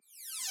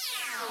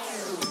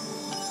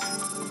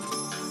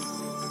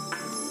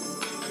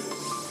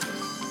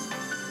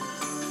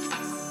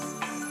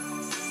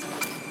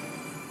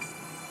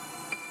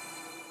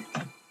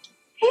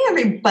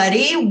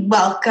everybody.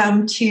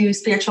 Welcome to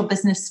Spiritual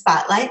Business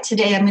Spotlight.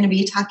 Today I'm going to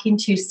be talking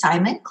to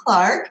Simon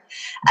Clark,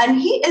 and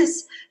he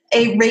is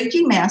a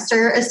Reiki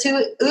master, a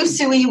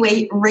Usui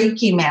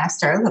Reiki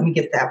master. Let me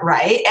get that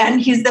right. And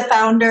he's the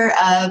founder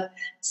of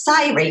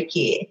Sai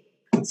Reiki.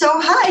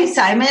 So, hi,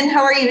 Simon.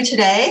 How are you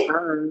today?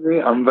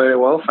 Hi, I'm very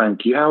well,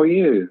 thank you. How are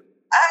you?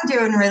 I'm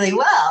doing really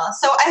well.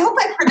 So, I hope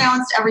I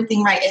pronounced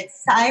everything right.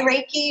 It's Sai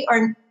Reiki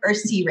or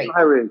Sai Reiki?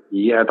 Sai Reiki,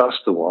 yeah, that's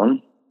the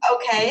one.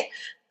 Okay.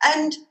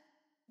 And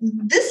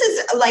this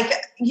is like,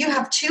 you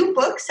have 2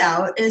 books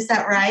out, is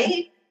that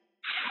right?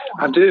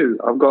 I do.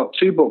 I've got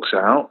 2 books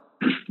out.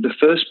 The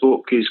first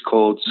book is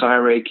called Sai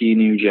Reiki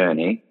New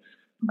Journey,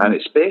 and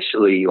it's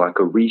basically like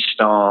a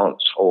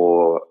restart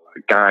or a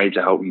guide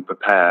to help you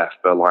prepare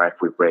for life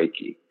with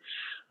Reiki.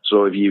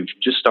 So if you've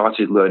just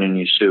started learning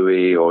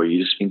Usui, or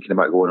you're just thinking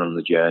about going on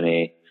the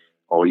journey,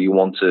 or you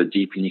want to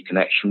deepen your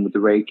connection with the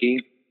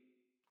Reiki,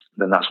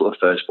 then that's what the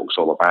first book's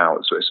all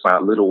about. So it's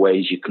about little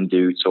ways you can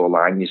do to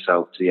align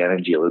yourself to the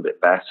energy a little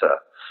bit better,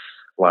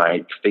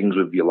 like things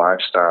with your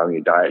lifestyle,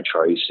 your diet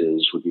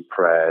choices, with your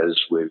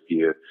prayers, with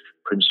your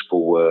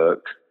principle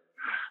work,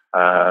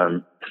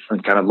 and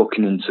kind of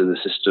looking into the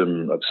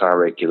system of Sai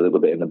Reiki a little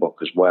bit in the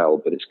book as well.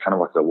 But it's kind of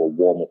like a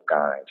warm-up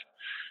guide,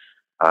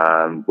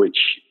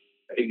 which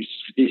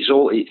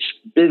it's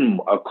been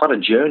quite a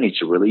journey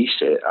to release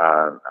it.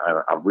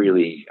 I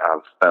really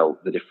have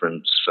felt the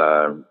difference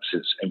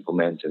since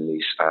implementing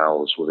these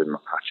styles within my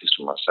practice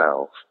for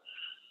myself.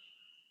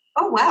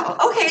 Oh, wow.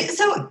 Okay.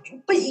 So,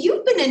 but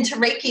you've been into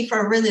Reiki for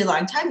a really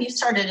long time. You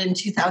started in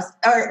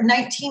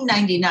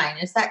 1999.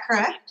 Is that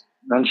correct?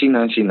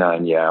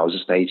 1999, yeah. I was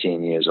just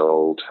 18 years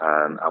old,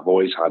 and I've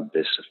always had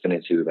this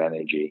affinity with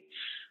energy.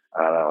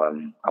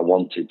 I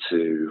wanted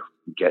to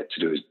get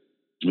to do as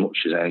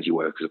much as energy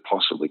work as I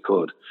possibly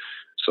could.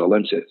 So I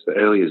learned it as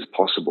early as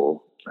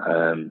possible.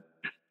 A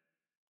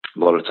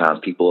lot of times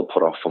people are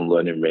put off from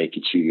learning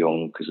Reiki too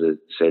young because they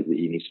said that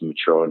you need to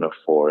mature enough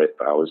for it,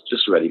 but I was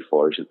just ready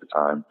for it at the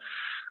time.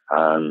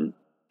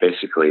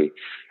 Basically,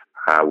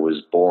 I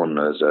was born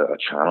as a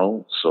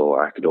channel, so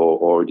I could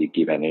already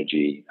give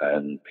energy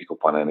and pick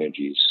up on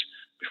energies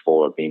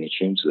before being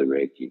attuned to the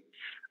Reiki.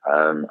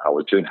 I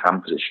was doing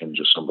hand positions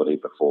with somebody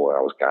before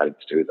I was guided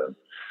to do them.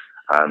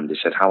 And they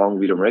said, "How long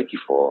have you done Reiki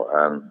for?"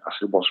 I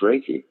said, "What's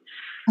Reiki?"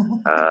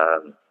 But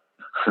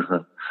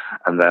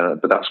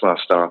that's when I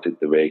started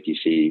the Reiki.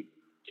 See,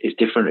 it's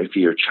different if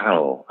you're a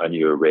channel and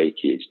you're a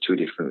Reiki. It's 2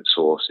 different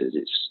sources.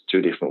 It's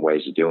 2 different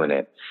ways of doing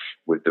it.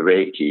 With the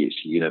Reiki,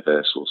 it's a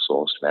universal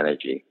source of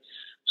energy.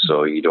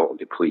 So you don't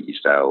deplete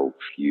yourself.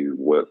 You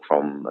work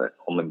from an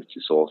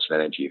unlimited source of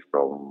energy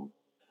from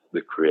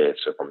the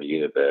creator, from the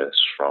universe,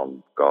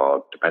 from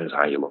God. Depends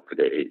how you look at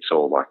it. It's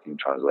all like in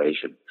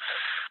translation.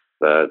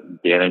 The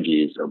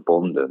energy is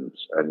abundant,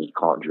 and you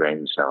can't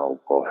drain yourself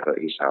or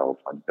hurt yourself,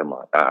 anything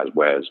like that.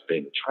 Whereas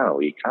being a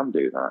channel, you can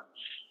do that.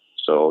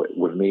 So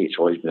with me, it's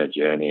always been a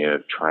journey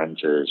of trying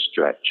to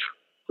stretch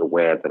the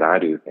way that I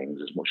do things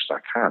as much as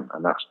I can.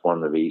 And that's one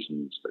of the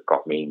reasons that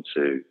got me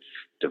into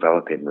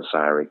developing the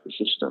Sai Reiki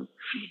system.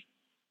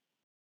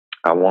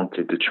 I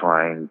wanted to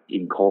try and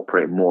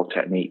incorporate more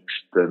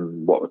techniques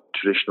than what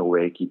traditional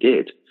Reiki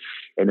did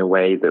in a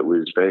way that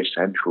was very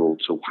central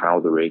to how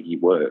the Reiki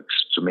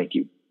works, to make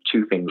it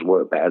 2 things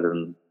work better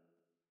than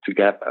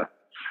together,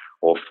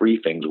 or 3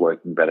 things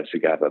working better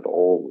together, but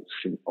all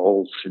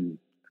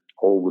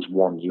was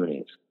one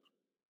unit.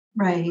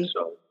 Right.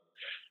 So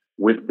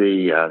with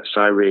the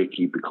Sai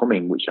Reiki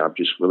Becoming, which I've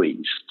just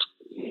released,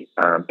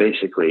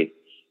 basically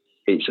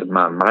it's a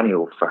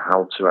manual for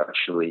how to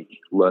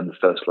actually learn the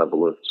first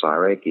level of Sai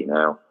Reiki.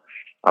 Now,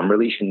 I'm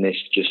releasing this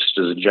just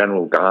as a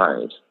general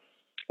guide.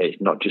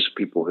 It's not just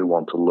people who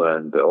want to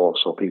learn, but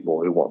also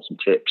people who want some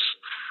tips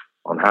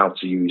on how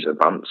to use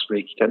advanced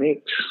Reiki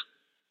techniques.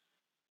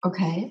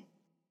 Okay.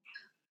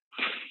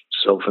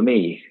 So for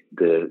me,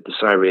 the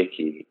Sai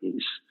Reiki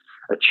is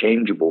a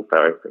changeable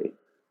therapy.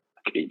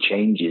 It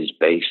changes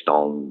based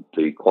on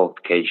the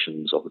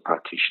qualifications of the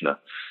practitioner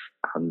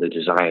and the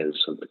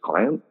desires of the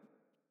client.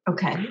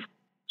 Okay.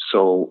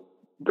 So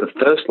the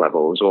first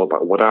level is all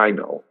about what I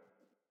know.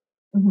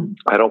 Mm-hmm.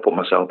 I don't put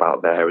myself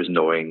out there as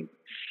knowing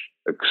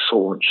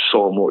so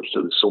much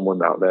that there's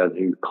someone out there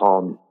who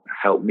can't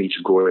help me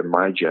to grow in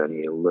my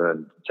journey and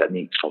learn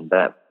techniques from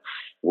them.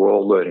 We're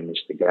all learning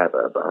this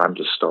together, but I'm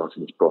just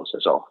starting this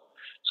process off.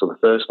 So the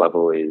first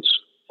level is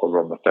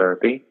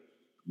aromatherapy,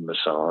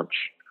 massage,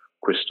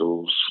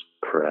 crystals,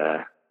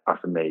 prayer,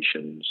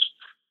 affirmations,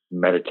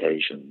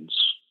 meditations,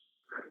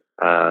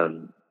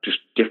 just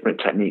different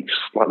techniques,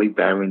 slightly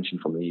varying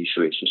from the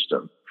Usui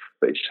system.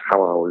 But it's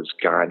how I was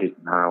guided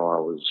and how I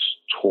was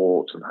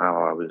taught and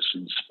how I was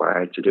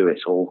inspired to do it.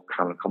 It's all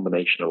kind of a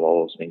combination of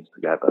all those things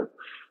together.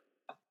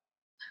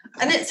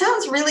 And it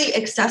sounds really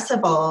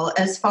accessible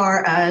as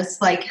far as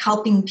like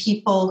helping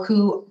people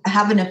who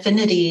have an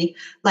affinity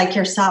like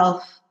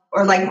yourself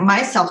or like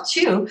myself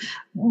too,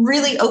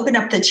 really open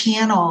up the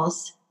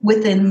channels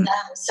within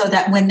them so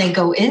that when they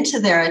go into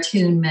their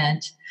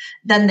attunement,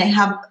 then they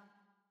have,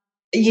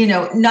 you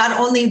know, not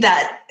only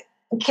that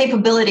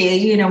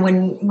capability,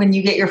 when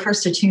you get your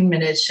first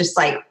attunement, it's just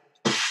like,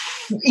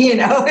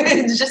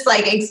 it just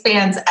like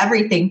expands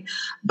everything.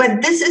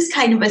 But this is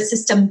kind of a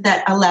system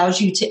that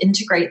allows you to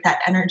integrate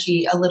that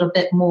energy a little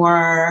bit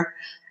more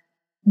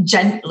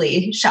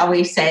gently, shall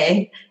we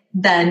say,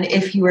 than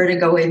if you were to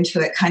go into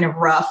it kind of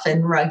rough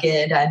and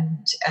rugged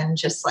and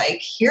just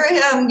like, here I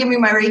am, give me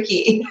my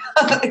Reiki.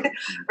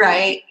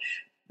 Right?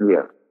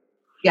 Yeah.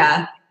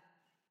 Yeah.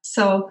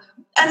 So,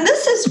 and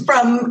this is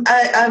from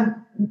a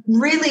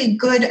really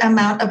good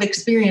amount of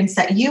experience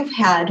that you've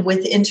had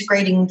with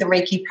integrating the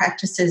Reiki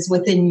practices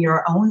within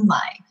your own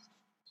life.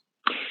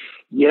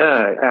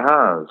 Yeah, it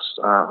has.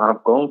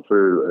 I've gone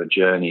through a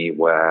journey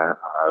where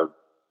I've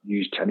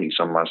used techniques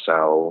on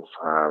myself.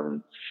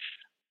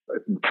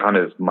 Kind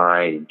of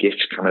my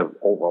gifts kind of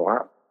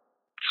overlapped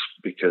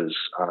because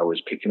I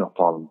was picking up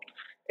on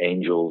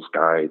angels,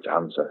 guides,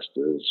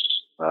 ancestors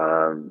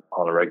on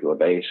a regular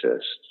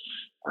basis.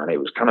 And it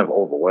was kind of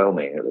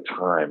overwhelming at the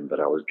time,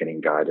 but I was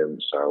getting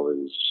guidance. I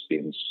was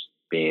being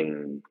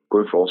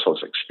going through all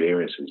sorts of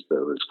experiences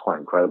that was quite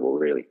incredible,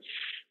 really.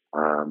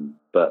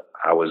 But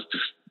I was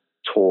just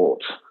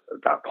taught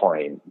at that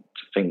point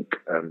to think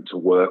and to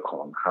work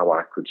on how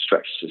I could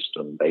stretch the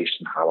system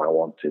based on how I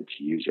wanted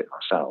to use it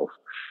myself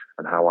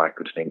and how I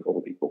could think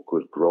other people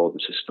could grow the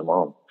system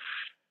on.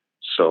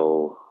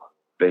 So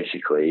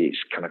basically,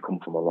 it's kind of come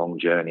from a long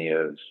journey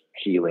of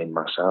healing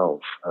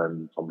myself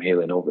and from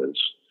healing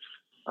others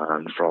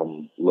and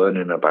from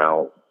learning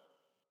about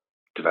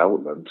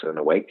development and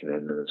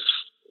awakening,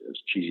 as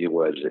cheesy a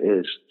word as it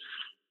is.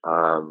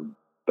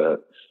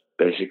 But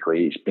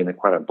basically, it's been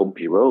quite a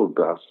bumpy road,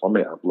 but from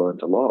it, I've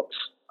learned a lot.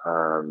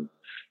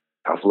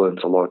 I've learned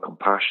a lot of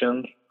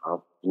compassion.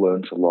 I've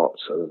learned a lot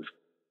of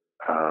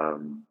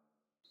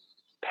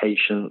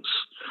patience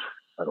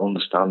and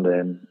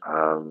understanding,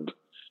 and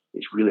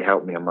it's really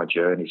helped me on my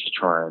journey to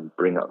try and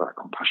bring out that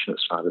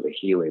compassionate side of the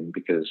healing,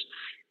 because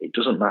it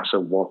doesn't matter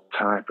what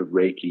type of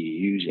Reiki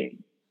you're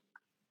using.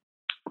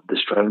 The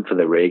strength of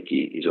the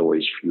Reiki is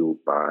always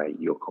fueled by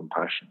your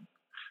compassion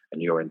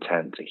and your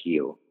intent to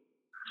heal.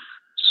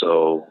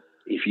 So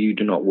if you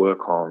do not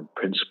work on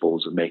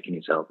principles of making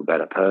yourself a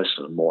better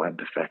person, more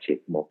empathetic,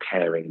 more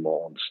caring,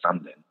 more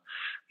understanding,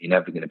 you're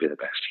never going to be the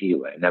best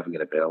healer. You're never going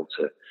to be able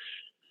to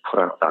put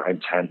out that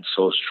intent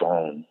so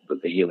strong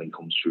that the healing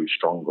comes through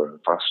stronger and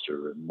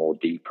faster and more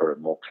deeper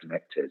and more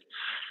connected.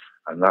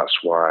 And that's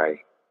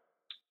why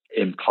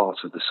in part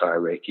of the Sai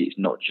Reiki, it's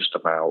not just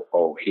about,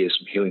 oh, here's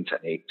some healing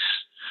techniques,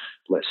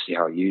 let's see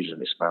how you use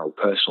them. It's about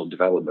personal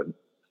development.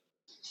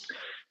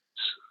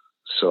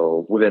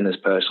 So within this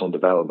personal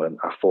development,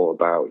 I thought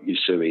about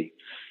Usui.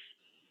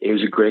 He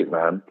was a great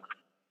man.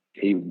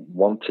 He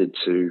wanted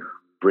to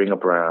bring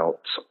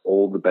about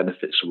all the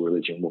benefits of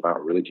religion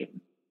without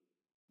religion.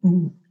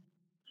 Mm-hmm.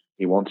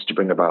 He wanted to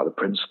bring about the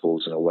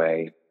principles in a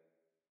way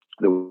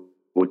that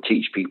would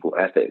teach people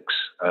ethics,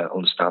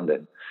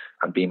 understanding,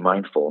 and being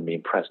mindful and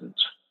being present.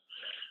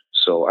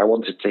 So I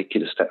wanted to take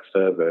it a step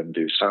further and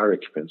do Sai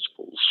Reiki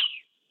principles.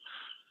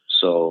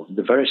 So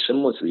they're very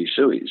similar to the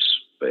Usui's,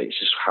 but it's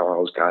just how I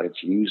was guided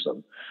to use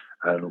them.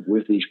 And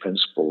with these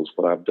principles,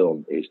 what I've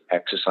done is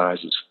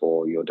exercises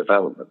for your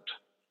development.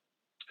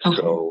 Okay.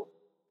 So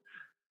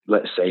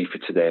let's say for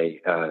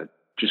today,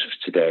 just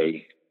for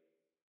today,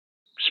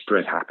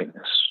 spread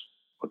happiness,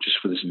 or just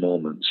for this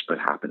moment, spread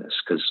happiness.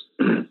 Because,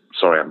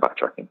 sorry, I'm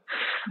backtracking.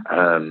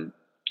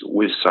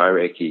 With Sai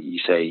Reiki, you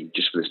say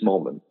just for this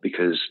moment,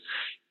 because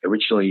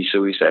originally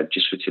Usui said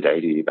just for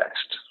today, do your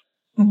best.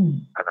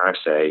 Mm. And I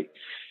say,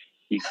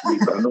 you've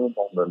got no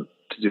moment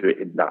to do it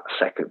in that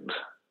second.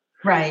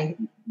 Right.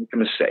 You make a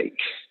mistake.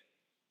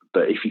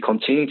 But if you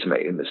continue to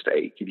make a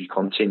mistake, if you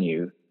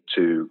continue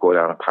to go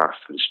down a path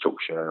of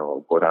destruction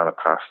or go down a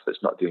path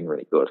that's not doing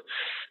really good,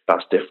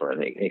 that's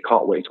different. It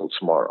can't wait till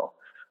tomorrow.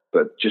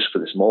 But just for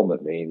this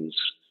moment means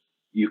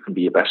you can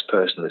be your best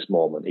person in this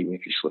moment, even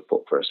if you slip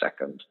up for a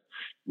second.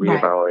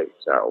 Reevaluate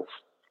yourself.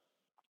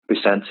 Be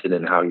centered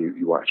in how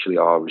you actually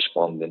are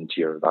responding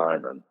to your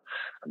environment,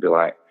 and be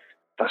like,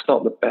 that's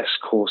not the best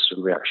course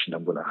of reaction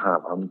I'm going to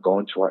have. I'm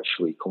going to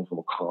actually come from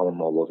a calmer,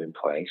 more loving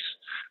place,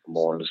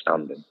 more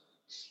understanding.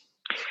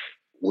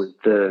 With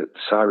the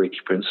Sai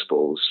Reiki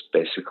principles,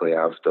 basically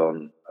I've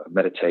done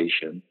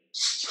meditation,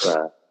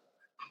 prayer,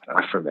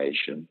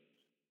 affirmation,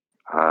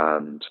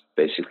 and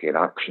basically an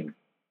action.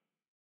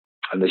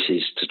 And this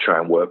is to try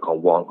and work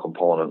on one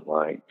component,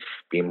 like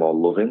being more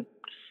loving,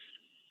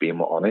 being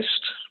more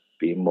honest,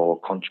 being more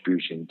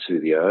contributing to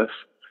the earth.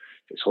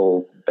 It's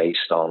all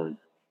based on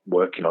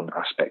working on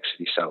aspects of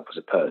yourself as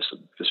a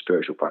person for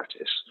spiritual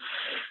practice.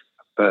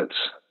 But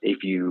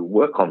if you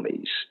work on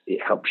these, it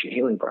helps your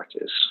healing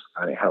practice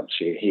and it helps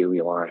you heal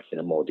your life in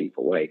a more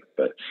deeper way.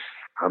 But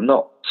I'm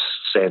not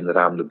saying that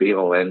I'm the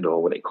be-all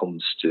end-all when it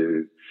comes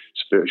to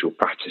spiritual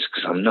practice,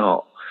 because I'm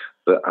not.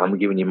 But I'm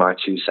giving you my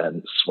 2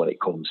 cents when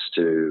it comes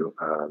to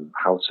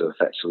how to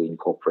effectively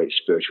incorporate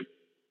spiritual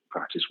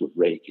practice with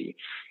Reiki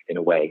in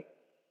a way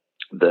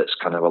that's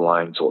kind of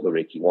aligned to what the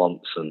Reiki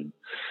wants. And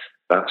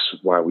that's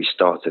why we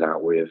started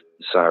out with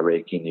the Sai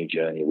Reiki New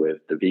Journey with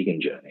the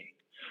vegan journey.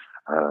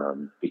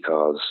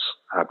 because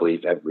I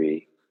believe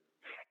every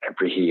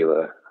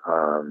healer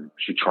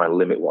should try and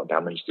limit what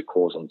damage they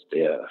cause onto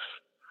the earth.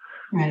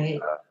 Right.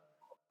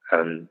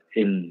 And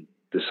in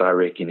the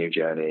Reiki New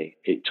Journey,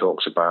 it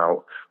talks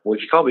about, well,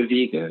 if you can't be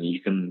vegan,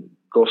 you can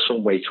go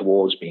some way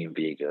towards being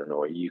vegan,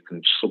 or you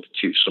can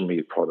substitute some of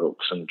your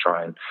products and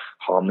try and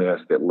harm the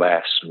earth a bit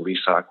less and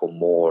recycle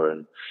more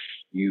and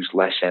use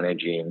less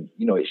energy. And,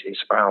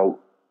 it's about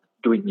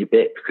doing your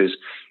bit, because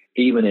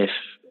even if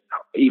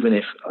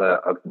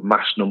a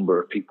mass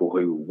number of people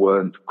who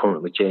weren't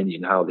currently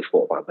changing how they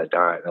thought about their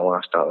diet and their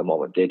lifestyle at the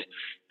moment did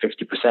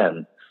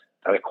 50%,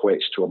 that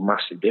equates to a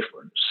massive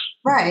difference.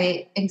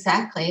 Right,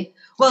 exactly.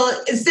 Well,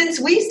 since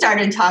we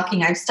started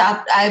talking, I've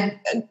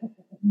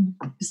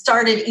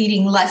started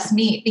eating less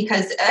meat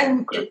because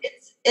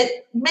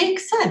it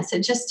makes sense.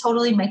 It just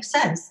totally makes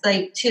sense.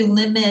 Like, to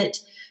limit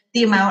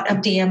the amount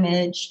of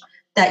damage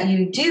that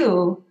you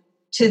do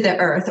to the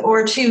earth,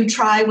 or to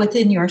try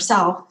within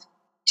yourself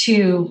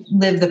to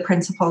live the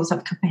principles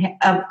of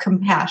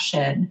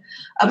compassion,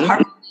 of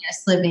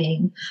harmonious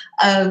living,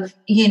 of,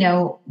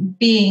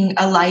 being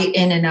a light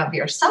in and of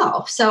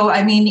yourself. So,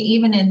 I mean,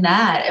 even in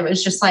that, it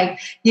was just like,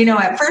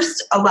 at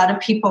first, a lot of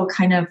people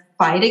kind of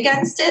fight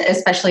against it,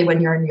 especially when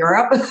you're in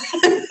Europe.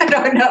 I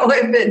don't know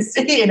if it's,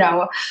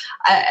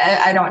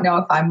 I don't know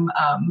if I'm,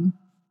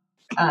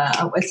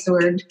 what's the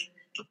word?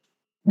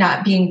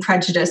 Not being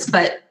prejudiced,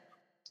 but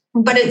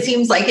it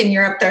seems like in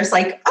Europe, there's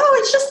like, oh,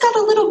 it's just got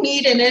a little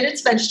meat in it.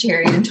 It's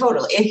vegetarian,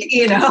 totally,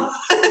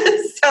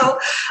 So,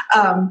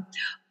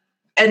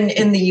 and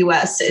in the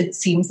US, it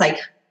seems like,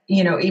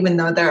 even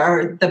though there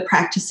are the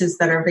practices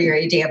that are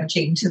very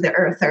damaging to the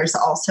earth, there's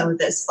also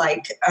this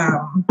like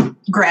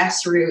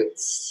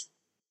grassroots,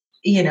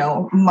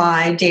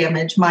 my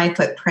damage, my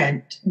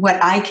footprint,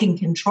 what I can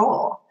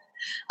control.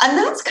 And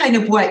that's kind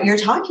of what you're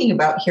talking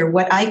about here,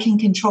 what I can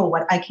control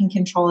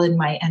in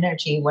my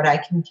energy, what I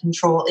can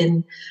control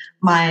in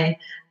my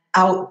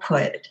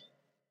output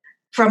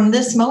from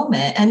this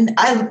moment. And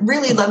I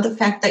really love the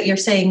fact that you're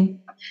saying,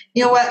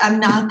 you know what, I'm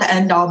not the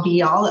end all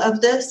be all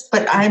of this,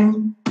 but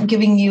I'm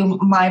giving you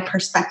my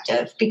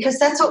perspective, because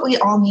that's what we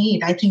all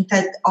need. I think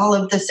that all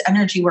of this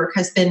energy work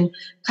has been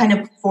kind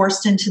of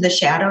forced into the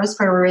shadows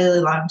for a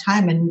really long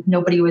time, and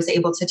nobody was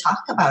able to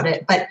talk about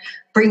it. But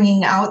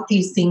bringing out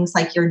these things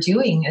like you're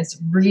doing is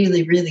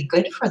really, really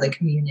good for the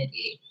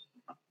community.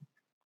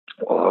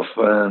 Well,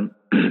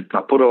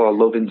 I put a lot of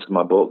love into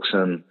my books,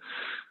 and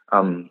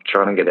I'm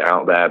trying to get it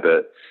out there,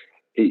 but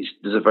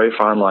there's a very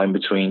fine line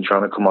between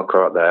trying to come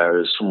across there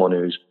as someone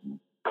who's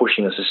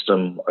pushing a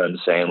system and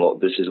saying, look,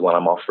 this is what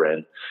I'm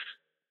offering,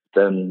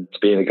 than to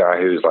being a guy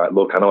who's like,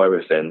 look, I know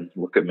everything,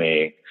 look at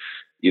me,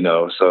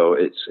 so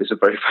it's a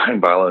very fine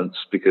balance,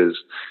 because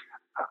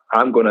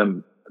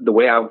the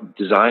way I've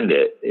designed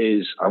it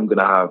is I'm going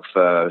to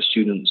have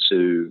students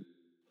who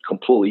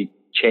completely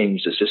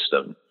change the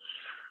system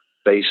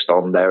based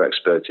on their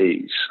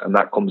expertise, and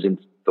that comes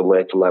into the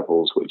later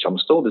levels, which I'm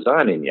still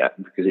designing yet,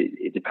 because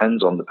it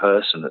depends on the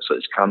person. So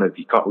it's kind of,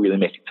 you can't really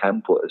make a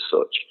template as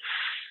such.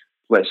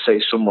 Let's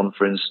say someone,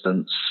 for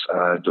instance,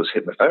 does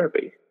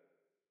hypnotherapy.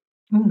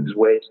 There's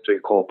ways to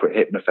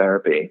incorporate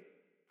hypnotherapy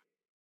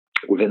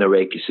within a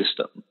Reiki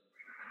system.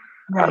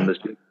 Right.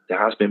 And there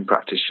has been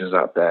practitioners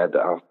out there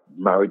that have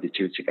married the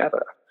two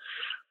together.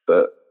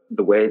 But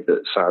the way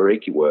that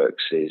Reiki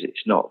works is,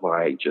 it's not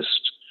like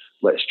just,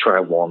 let's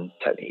try one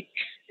technique.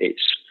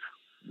 It's,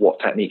 what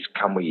techniques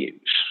can we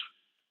use?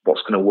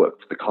 What's going to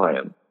work for the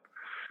client?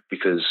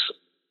 Because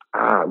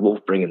I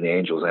love bringing the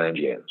angel's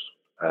energy in.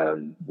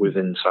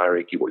 Within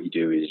Reiki, what you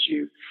do is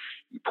you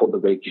put the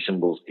Reiki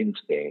symbols into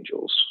the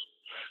angels,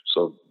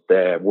 so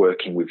they're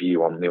working with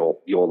you on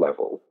your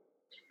level.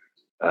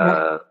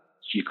 So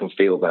you can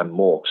feel them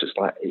more. So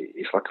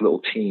it's like a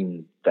little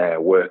team there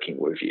working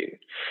with you.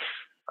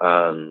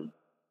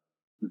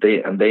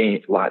 They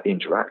like the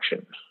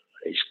interaction.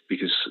 It's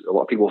because a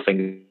lot of people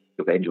think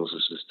of angels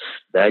as just,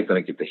 they're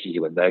going to give the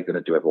healing, they're going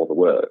to do all the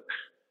work.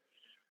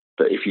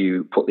 But if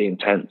you put the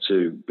intent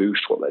to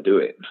boost what they're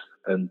doing,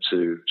 and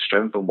to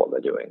strengthen what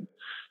they're doing,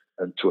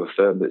 and to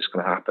affirm that it's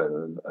going to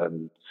happen,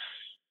 and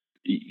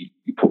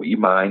you put your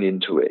mind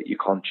into it, your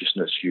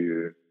consciousness,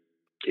 your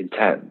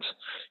intent,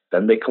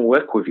 then they can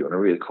work with you on a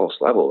really close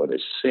level. And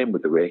it's the same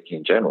with the Reiki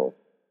in general.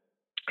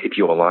 If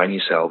you align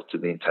yourself to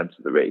the intent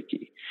of the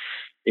Reiki,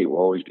 it will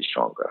always be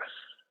stronger.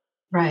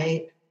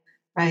 Right.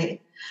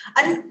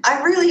 And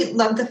I really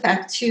love the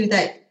fact too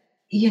that,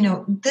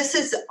 this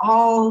is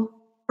all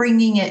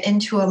bringing it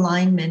into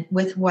alignment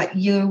with what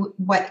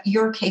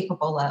you're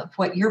capable of,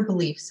 what your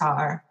beliefs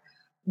are,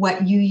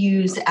 what you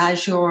use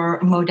as your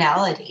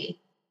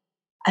modality,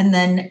 and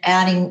then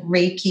adding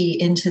Reiki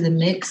into the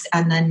mix,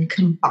 and then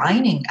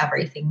combining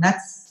everything.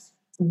 That's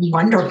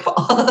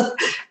wonderful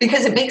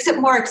because it makes it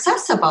more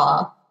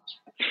accessible.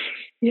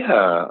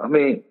 Yeah. I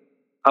mean,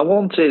 I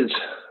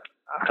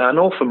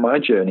know from my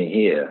journey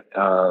here,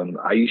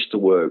 I used to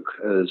work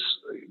as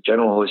a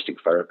general holistic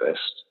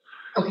therapist.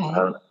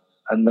 Okay.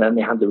 And then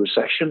they had the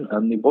recession,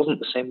 and there wasn't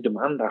the same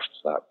demand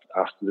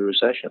after the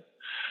recession.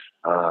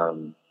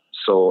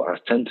 So I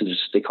tend to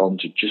just stick on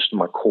to just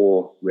my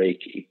core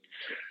Reiki.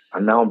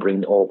 And now I'm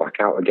bringing it all back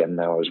out again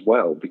now as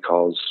well,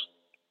 because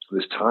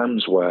there's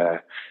times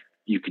where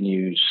you can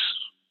use,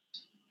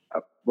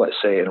 let's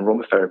say, an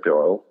aromatherapy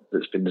oil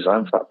that's been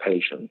designed for that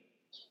patient.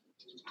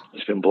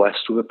 It's been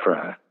blessed with a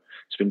prayer.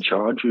 It's been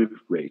charged with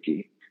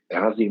Reiki. It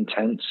has the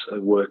intent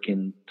of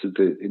working to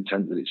the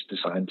intent that it's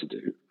designed to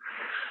do.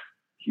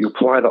 You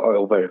apply the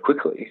oil very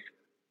quickly,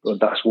 but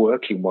that's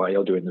working while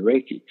you're doing the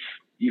Reiki.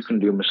 You can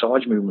do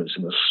massage movements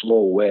in a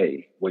slow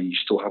way where you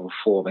still have a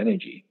flow of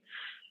energy.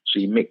 So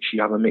you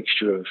have a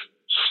mixture of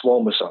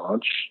slow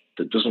massage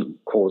that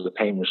doesn't cause a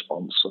pain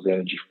response, so the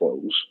energy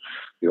flows.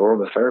 The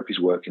aromatherapy is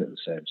working at the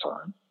same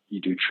time. You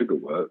do trigger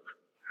work.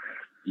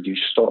 You do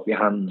stop your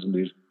hands and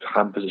do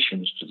hand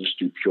positions to just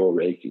do pure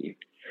Reiki.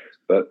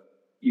 But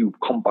you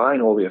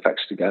combine all the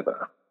effects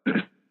together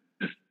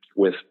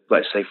with,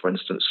 let's say, for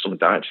instance, some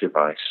dietary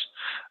advice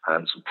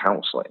and some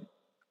counseling,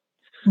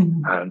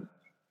 and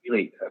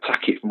really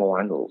attack it from all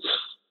angles.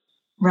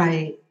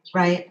 Right.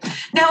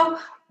 Now,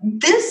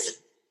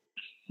 this,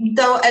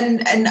 though,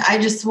 and I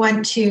just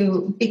want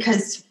to,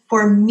 because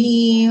for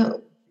me,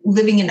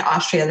 living in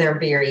Austria, they're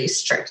very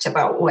strict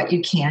about what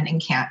you can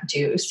and can't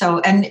do.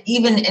 So, and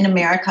even in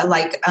America,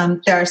 like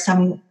there are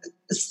some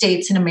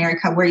states in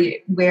America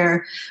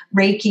where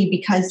Reiki,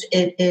 because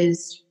it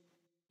is,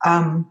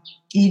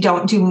 you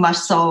don't do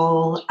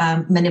muscle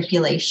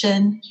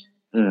manipulation,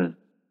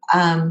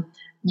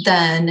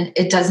 then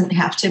it doesn't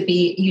have to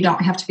be, you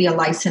don't have to be a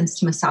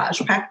licensed massage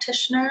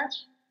practitioner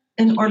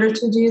in order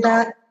to do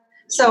that.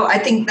 So I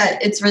think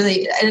that it's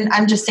really, and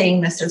I'm just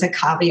saying this as a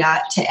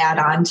caveat to add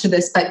on to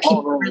this, but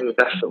people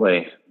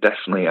definitely.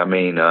 I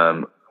mean,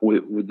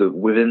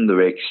 within the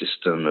Reiki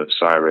system of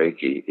Sai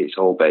Reiki, it's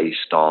all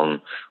based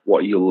on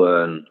what you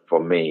learn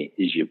from me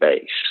is your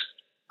base.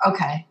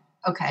 Okay.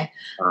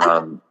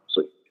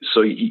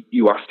 So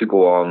you have to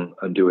go on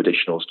and do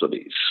additional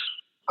studies.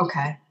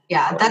 Okay.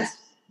 Yeah,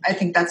 I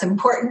think that's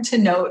important to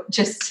note,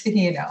 just,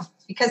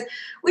 because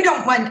we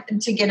don't want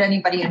to get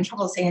anybody in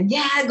trouble saying,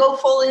 yeah, go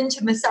full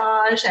into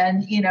massage.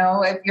 And,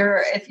 if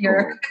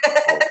you're,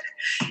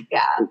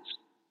 yeah.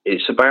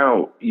 It's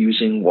about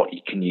using what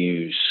you can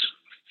use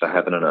for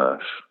heaven and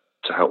earth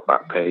to help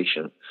that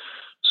patient.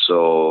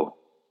 So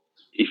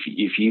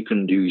if you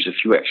can use a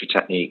few extra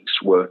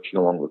techniques working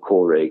along the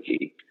core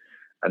Reiki,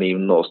 and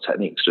even those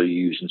techniques are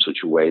used in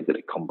such a way that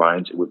it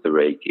combines it with the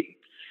Reiki,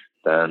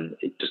 then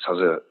it just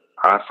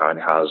I find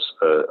it has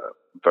a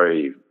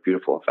very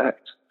beautiful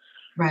effect.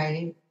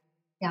 Right.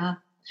 Yeah.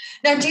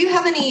 Now, do you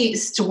have any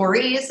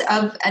stories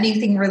of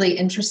anything really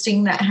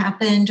interesting that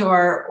happened,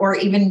 or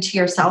even to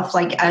yourself,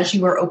 like as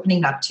you were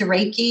opening up to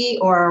Reiki,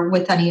 or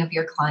with any of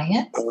your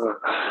clients?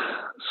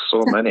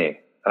 So many.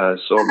 I've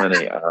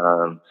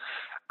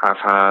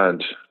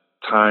had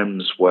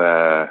times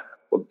where,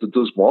 there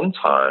was one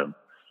time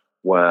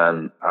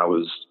when I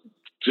was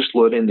just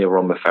learning the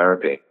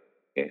aromatherapy,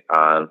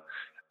 and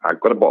I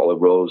got a bottle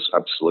of Rose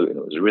Absolute, and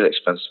it was a really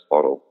expensive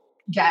bottle.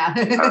 Yeah.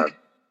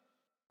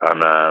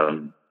 And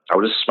I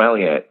was just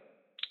smelling it,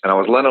 and I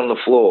was laying on the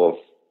floor,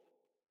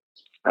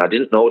 and I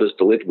didn't notice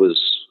the lid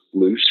was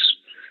loose,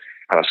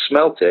 and I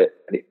smelt it,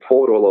 and it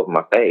poured all over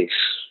my face.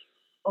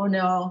 Oh,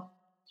 no.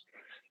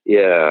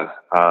 Yeah,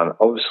 and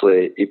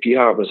obviously, if you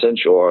have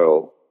essential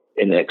oil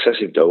in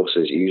excessive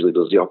doses, it usually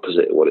does the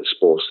opposite of what it's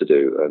supposed to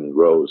do, and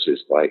Rose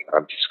is like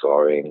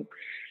anti-scarring,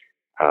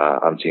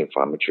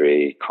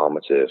 anti-inflammatory,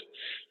 calmative.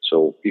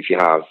 So if you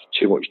have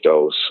too much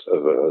dose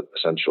of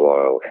essential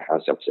oil, it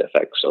has the opposite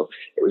effect. So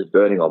it was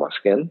burning on my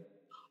skin.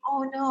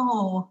 Oh,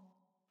 no.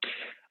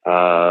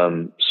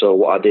 So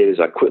what I did is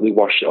I quickly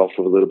washed it off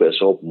with a little bit of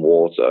soap and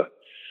water.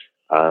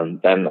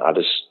 And then I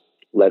just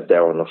laid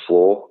there on the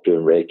floor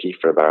doing Reiki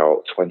for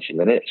about 20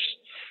 minutes.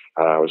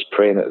 And I was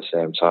praying at the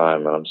same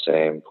time. And I'm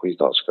saying, please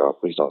don't scar,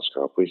 please don't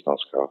scar, please don't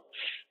scar.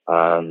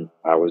 And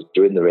I was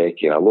doing the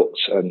Reiki, and I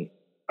looked, and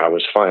I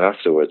was fine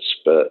afterwards.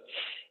 But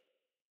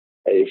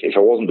if I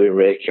wasn't doing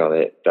Reiki on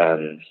it,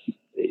 then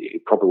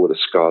it probably would have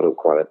scarred up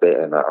quite a bit,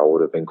 and I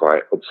would have been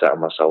quite upset on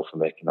myself for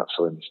making that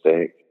silly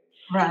mistake.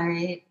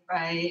 Right.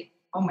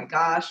 Oh my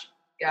gosh.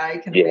 Yeah, I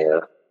can.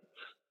 Yeah.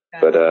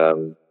 But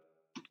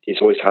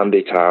it's always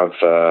handy to have,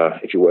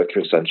 if you're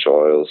working with essential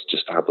oils,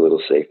 just to have a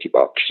little safety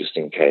box just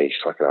in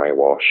case, like an eye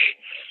wash,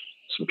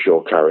 some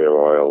pure carrier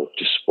oil,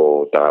 just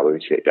for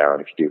diluting it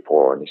down if you do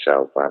pour on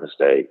yourself by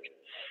mistake.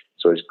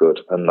 So it's good.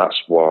 And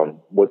that's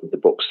one of the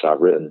books I've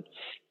written.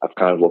 I've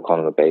kind of looked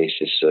on the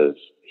basis of,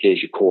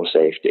 here's your core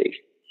safety.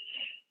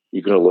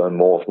 You're going to learn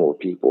more from other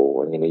people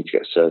when you need to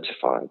get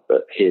certified,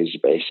 but here's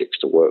your basics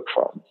to work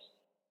from.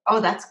 Oh,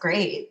 that's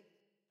great.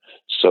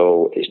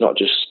 So it's not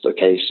just a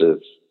case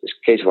of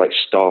like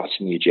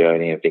starting your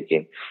journey and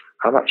thinking,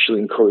 I'm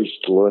actually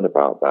encouraged to learn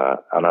about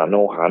that, and I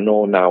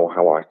know now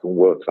how I can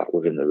work that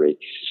within the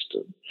Reiki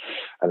system.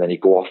 And then you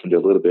go off and do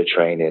a little bit of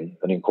training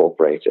and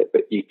incorporate it.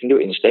 But you can do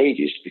it in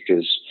stages,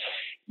 because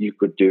you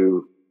could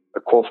do a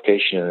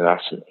qualification in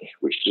anatomy,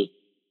 which doesn't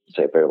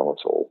take very long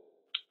at all.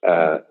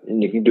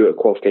 And you can do a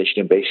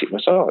qualification in basic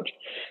massage.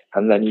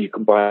 And then you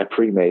can buy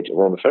pre-made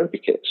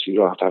aromatherapy kits. You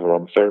don't have to have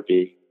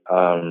aromatherapy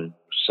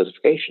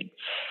certification.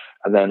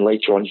 And then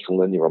later on, you can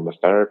learn the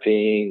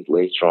aromatherapy,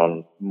 later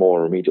on,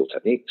 more remedial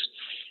techniques.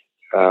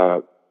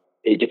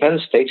 It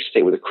depends state to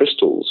state with the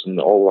crystals and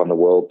all around the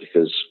world,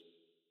 because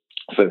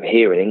from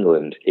here in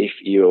England, if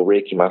your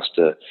Reiki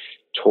master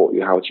taught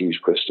you how to use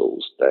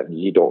crystals, then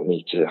you don't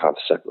need to have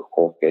a separate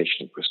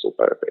qualification in crystal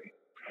therapy.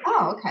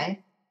 Oh,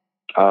 okay.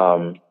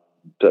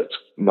 But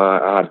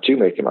I had two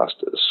Reiki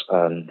masters,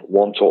 and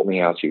one taught me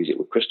how to use it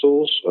with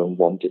crystals, and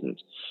one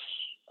didn't.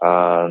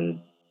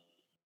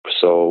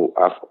 So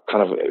I've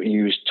kind of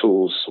used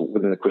tools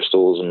within the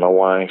crystals, and my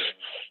wife,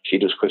 she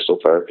does crystal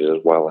therapy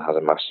as well and has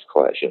a massive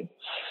collection.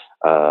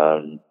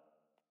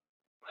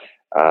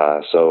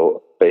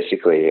 So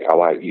basically, I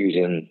like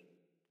using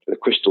the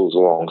crystals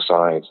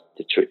alongside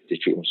the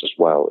treatments as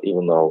well,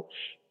 even though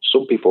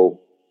some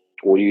people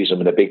will use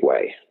them in a big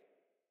way.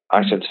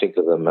 I tend to think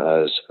of them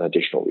as an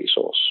additional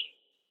resource.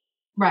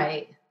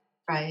 Right.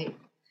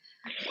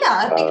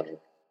 Yeah,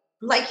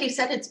 like you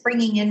said, it's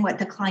bringing in what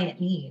the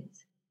client needs.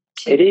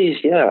 It is,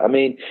 yeah. I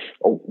mean,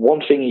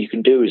 one thing you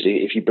can do is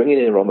if you bring in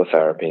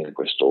aromatherapy and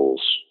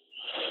crystals,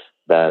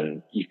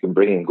 then you can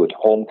bring in good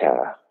home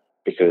care,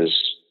 because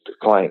the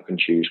client can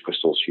choose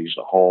crystals to use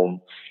at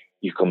home.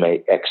 You can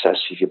make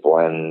excess of your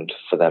blend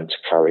for them to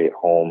carry at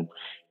home.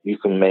 You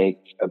can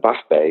make a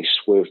bath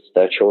base with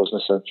their chosen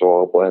essential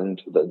oil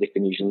blend that they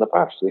can use in the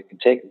bath. So they can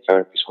take the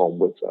therapies home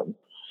with them,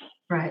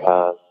 right,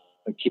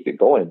 and keep it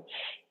going.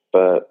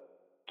 But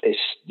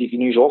you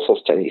can use all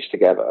sorts of techniques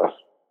together.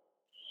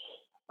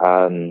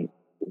 And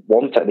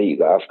one technique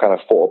that I've kind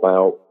of thought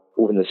about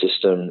within the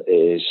system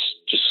is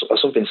just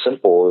something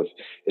simple.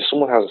 If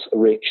someone has a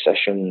Reiki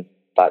session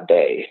that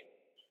day,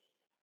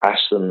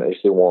 ask them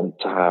if they want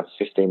to have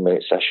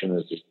 15-minute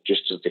sessions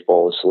just as they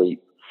fall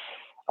asleep.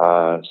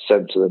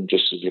 Send to them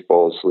just as they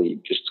fall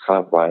asleep, just to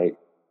kind of like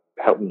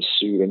help them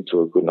soothe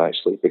into a good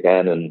night's sleep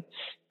again, and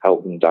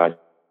help them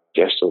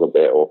digest a little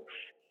bit, or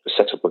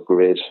set up a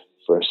grid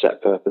for a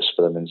set purpose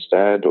for them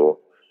instead. Or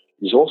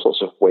there's all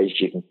sorts of ways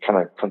you can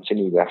kind of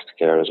continue the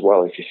aftercare as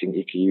well if you're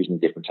using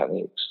different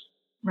techniques.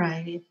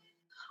 Right.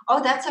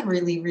 Oh, that's a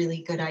really,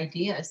 really good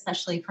idea,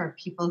 especially for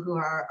people who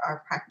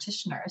are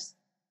practitioners.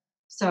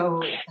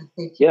 So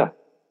they can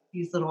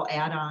use little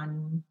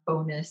add-on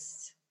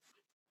bonus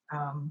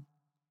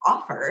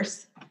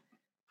offers.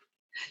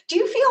 Do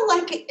you feel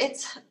like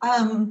it's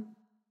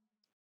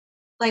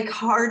like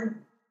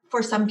hard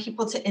for some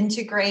people to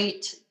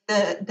integrate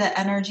the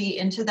energy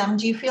into them?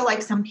 Do you feel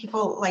like some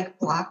people like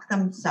block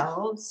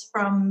themselves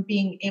from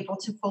being able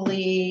to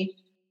fully,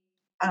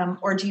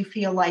 or do you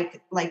feel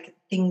like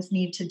things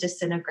need to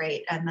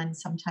disintegrate, and then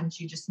sometimes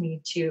you just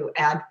need to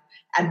add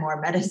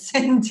more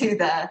medicine to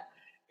the,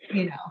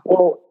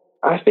 Well,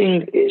 I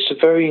think it's a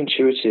very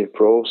intuitive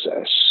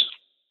process.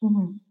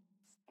 Mm-hmm.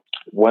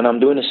 When I'm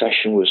doing a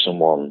session with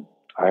someone,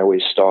 I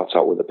always start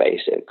out with the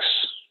basics,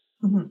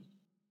 Mm-hmm.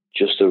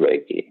 just the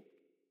Reiki.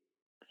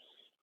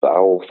 But I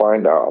will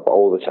find out about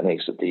all the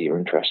techniques that you're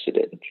interested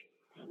in,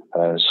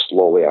 and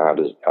slowly add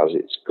as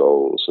it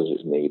goes, as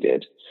it's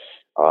needed.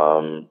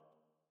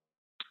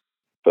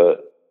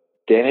 But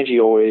the energy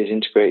always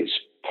integrates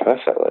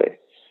perfectly.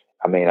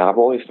 I mean, I've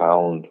only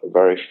found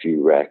very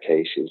few rare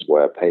cases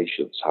where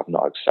patients have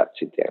not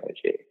accepted the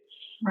energy.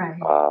 Right.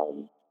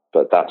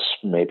 But that's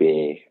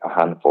maybe a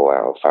handful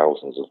out of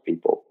thousands of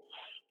people.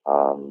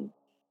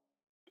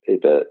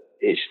 But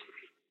it's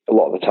a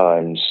lot of the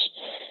times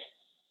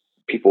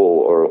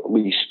people are at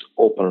least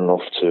open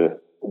enough to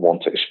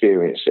want to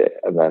experience it,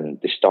 and then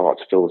they start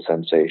to feel the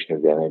sensation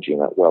of the energy,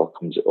 and that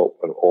welcomes it up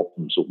and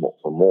opens them up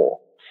for more.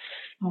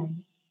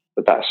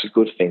 But that's a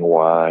good thing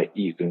why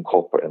you can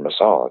incorporate a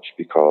massage,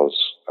 because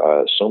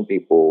some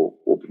people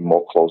will be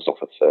more closed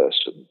off at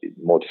first and be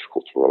more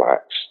difficult to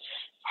relax,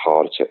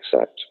 harder to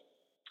accept.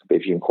 But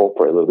if you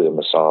incorporate a little bit of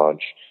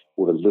massage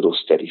with a little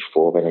steady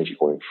flow of energy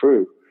going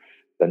through,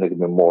 then they're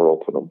going to be more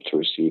open up to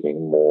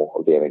receiving more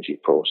of the energy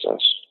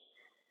process.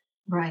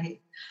 Right.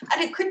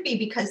 And it could be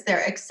because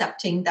they're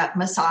accepting that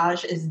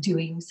massage is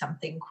doing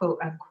something, quote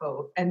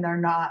unquote, and they're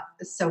not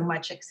so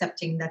much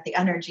accepting that the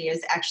energy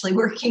is actually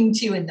working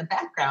too in the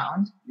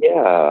background.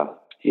 Yeah.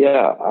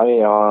 I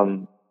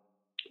mean,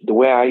 the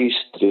way I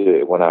used to do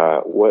it when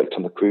I worked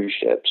on the cruise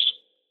ships,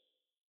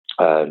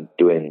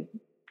 working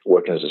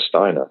as a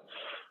Steiner,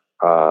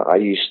 I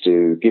used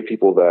to give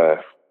people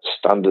their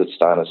standard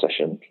Steiner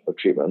session of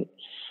treatment.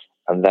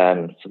 And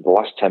then for the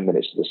last 10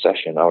 minutes of the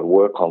session, I would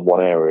work on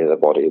one area of the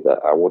body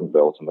that I wouldn't be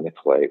able to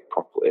manipulate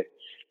properly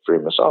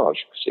through massage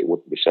because it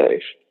wouldn't be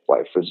safe.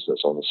 Like, for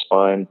instance, on the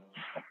spine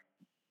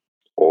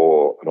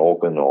or an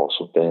organ or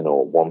something,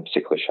 or one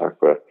particular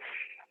chakra.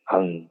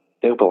 And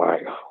they'll be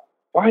like,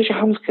 why is your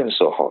hands getting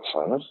so hot,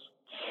 Simon?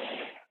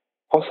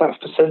 What's that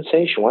for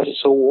sensation? Why is it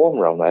so warm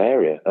around that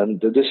area? And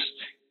they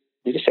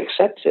just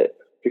accept it,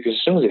 because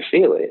as soon as they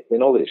feel it, they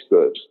know that it's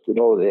good. They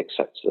know that they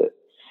accept it.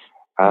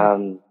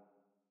 And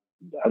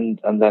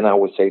then I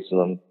would say to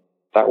them,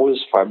 that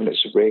was 5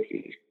 minutes of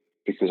Reiki.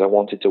 because I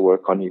wanted to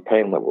work on your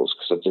pain levels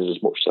because I did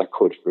as much as I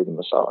could through the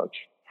massage.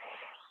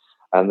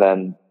 And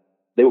then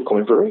they were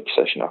coming for a Reiki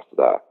session after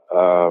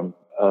that.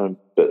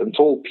 But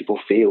until people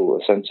feel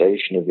the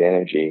sensation of the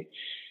energy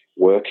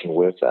working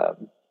with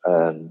them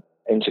and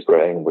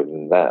integrating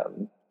within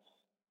them,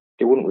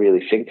 they wouldn't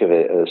really think of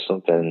it as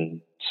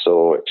something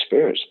so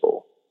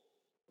experienceable.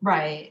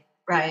 Right,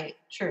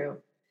 true.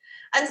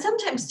 And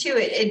sometimes too,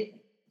 it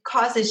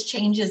causes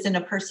changes in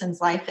a person's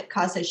life. It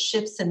causes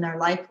shifts in their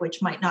life,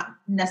 which might not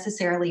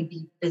necessarily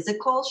be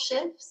physical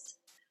shifts,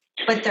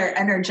 but they're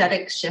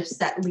energetic shifts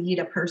that lead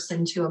a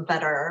person to a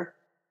better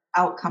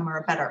outcome or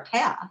a better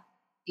path,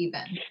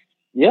 even.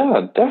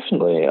 Yeah,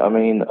 definitely. I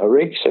mean, a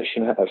Reiki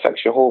session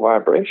affects your whole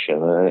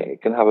vibration, and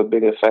it can have a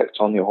big effect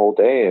on your whole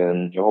day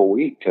and your whole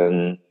week.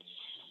 And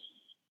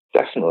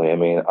definitely, I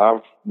mean,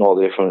 I've know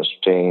the difference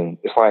between,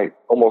 it's like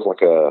almost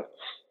like a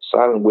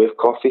silent with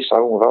coffee,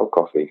 silent without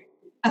coffee.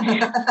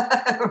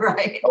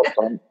 Right.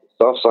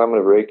 Stop Simon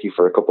of Reiki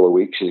for a couple of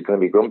weeks, he's going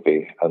to be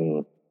grumpy,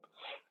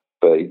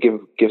 but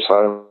you give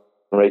Simon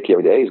Reiki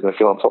every day, he's going to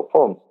feel on top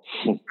form.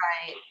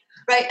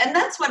 Right. And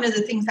that's one of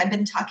the things I've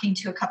been talking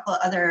to a couple of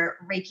other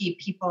Reiki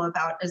people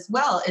about as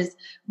well, is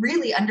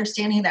really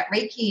understanding that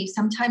Reiki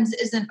sometimes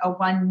isn't a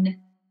one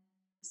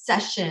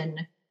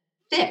session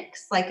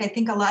fix. Like, I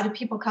think a lot of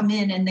people come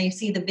in and they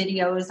see the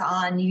videos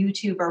on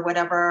YouTube or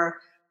whatever,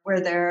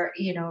 where they're,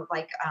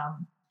 like,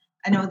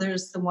 I know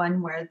there's the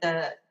one where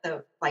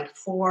the like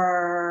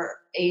 4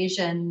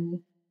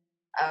 Asian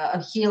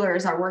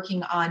healers are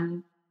working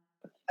on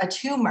a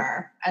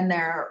tumor and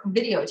they're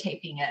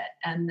videotaping it,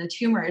 and the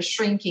tumor is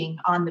shrinking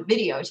on the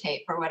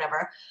videotape or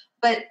whatever.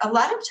 But a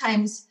lot of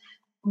times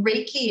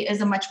Reiki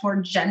is a much more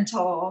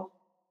gentle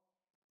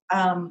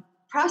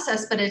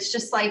process, but it's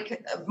just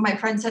like my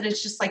friend said,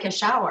 it's just like a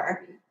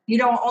shower. You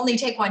don't only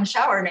take one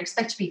shower and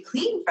expect to be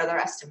clean for the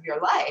rest of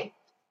your life.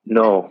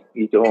 No,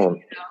 you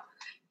don't.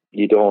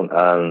 You don't.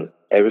 And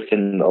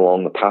everything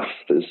along the path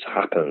that's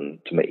happened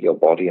to make your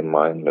body and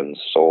mind and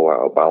soul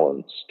out of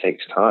balance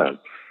takes time.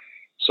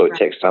 So it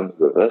takes time to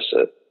reverse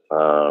it.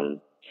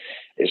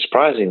 It's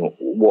surprising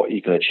what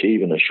you can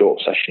achieve in a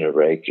short session of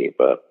Reiki,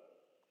 but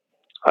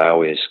I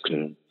always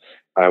kind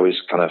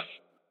of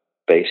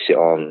base it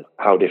on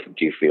how different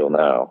do you feel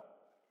now?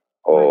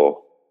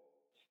 Or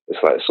it's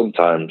like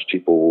sometimes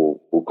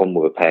people will come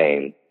with a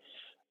pain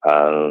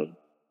and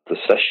the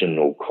session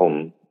will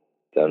come,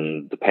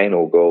 then the pain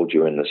will go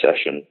during the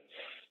session.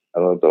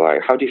 And they'll be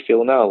like, how do you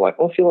feel now? Like,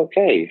 I feel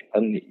okay.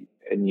 And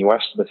you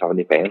ask them if they have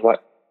any pain, it's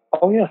like,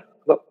 oh yeah,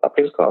 that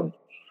pain's gone.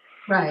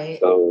 Right.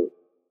 So,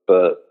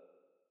 but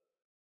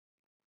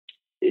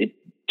it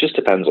just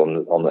depends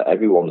on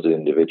everyone's an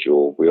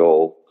individual. We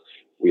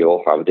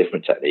all have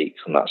different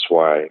techniques, and that's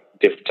why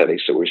different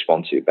techniques that we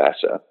respond to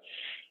better.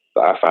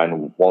 But I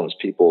find once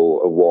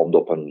people are warmed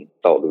up and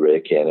felt the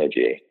Reiki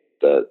energy,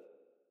 that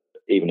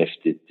even if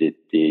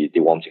they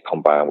want to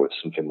combine with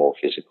something more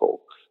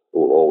physical,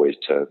 we'll always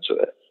turn to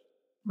it.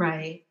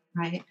 Right.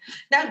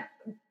 Now,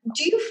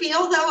 do you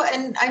feel though,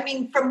 and I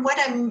mean, from what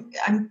I'm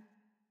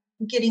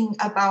getting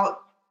about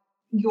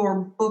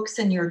your books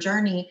and your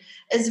journey,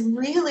 is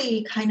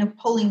really kind of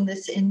pulling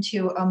this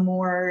into a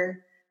more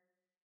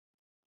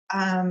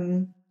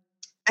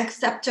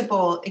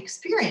acceptable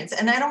experience.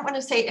 And I don't want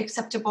to say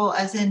acceptable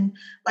as in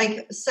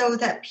like, so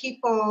that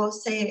people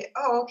say,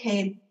 oh,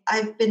 okay,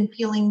 I've been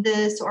feeling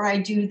this, or I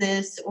do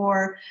this,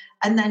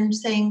 and then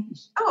saying,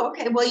 oh,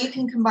 okay, well, you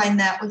can combine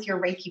that with your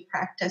Reiki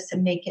practice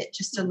and make it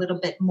just a little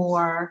bit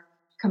more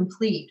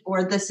complete.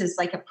 Or this is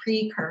like a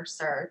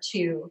precursor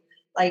to,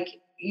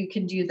 like, you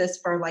can do this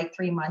for like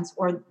 3 months,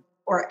 or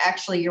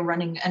actually you're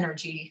running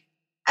energy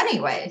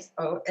anyway.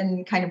 So,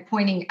 and kind of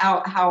pointing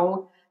out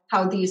how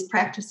these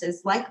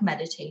practices like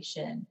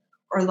meditation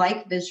or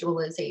like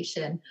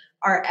visualization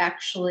are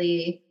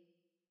actually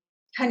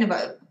kind of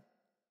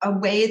a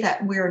way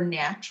that we're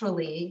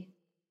naturally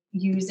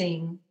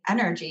using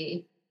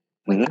energy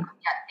without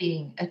yet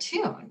being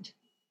attuned.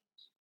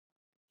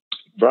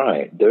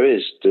 Right.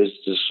 There's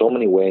so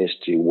many ways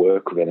to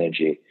work with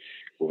energy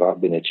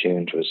without being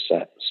attuned to a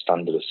set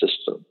standard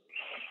system.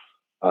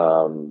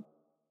 And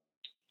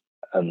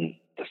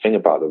the thing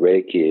about the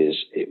Reiki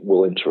is it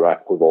will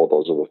interact with all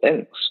those other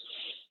things.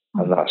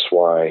 And that's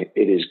why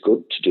it is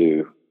good to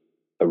do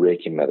a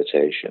Reiki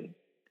meditation.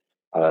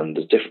 And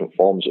there's different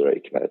forms of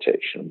Reiki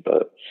meditation,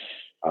 but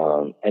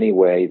any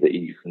way that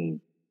you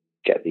can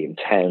get the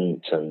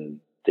intent and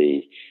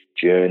the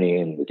journey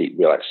and the deep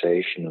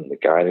relaxation and the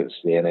guidance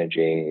of the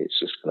energy, it's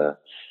just going to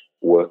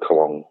work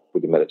along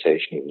with the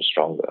meditation even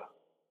stronger.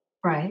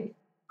 Right,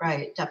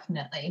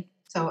 definitely.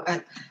 So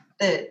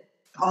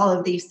all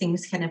of these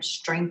things kind of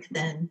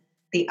strengthen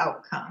the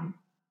outcome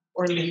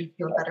or lead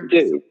to a better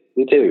result.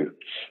 They do.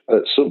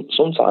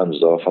 Sometimes,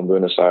 though, if I'm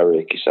doing a Sai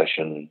Reiki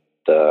session,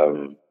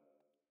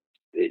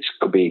 it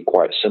could be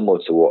quite similar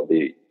to what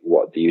the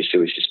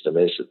Usui system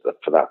is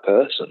for that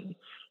person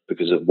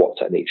because of what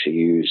techniques are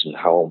used and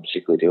how I'm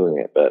particularly doing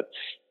it. But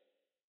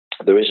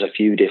there is a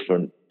few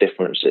different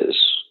differences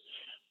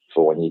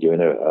for when you're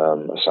doing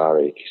a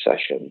Sari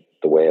session,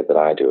 the way that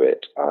I do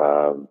it.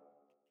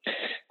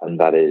 And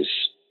that is,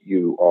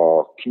 you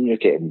are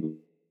communicating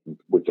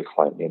with the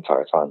client the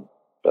entire time,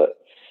 but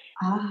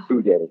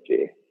through the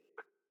energy.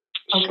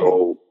 Okay.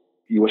 So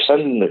you're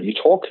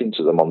talking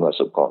to them on their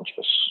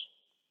subconscious.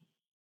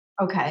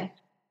 Okay.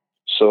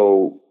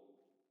 So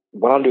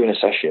when I'm doing a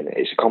session,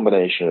 it's a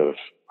combination of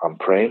I'm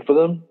praying for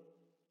them,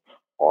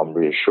 or I'm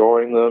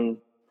reassuring them,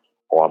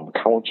 or I'm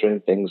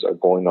countering things that are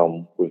going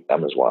on with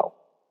them as well.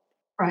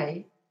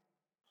 Right.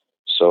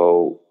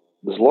 So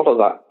there's a lot of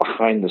that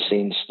behind the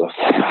scenes stuff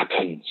that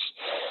happens.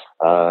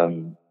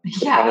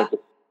 Yeah.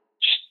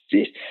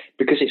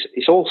 Because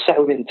it's all set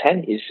with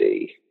intent, you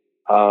see.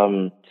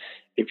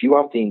 If you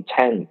have the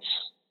intent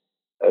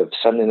of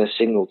sending a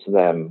signal to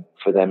them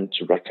for them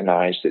to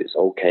recognize that it's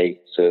okay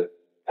to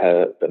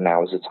hurt, but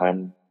now is the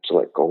time to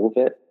let go of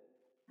it.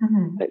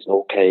 Mm-hmm. It's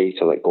okay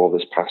to let go of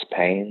this past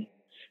pain,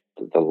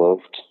 that they're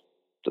loved,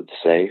 that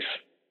they're safe.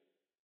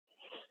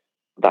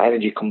 That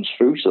energy comes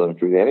through to them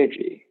through the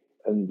energy,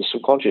 and the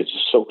subconscious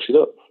just soaks it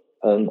up.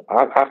 And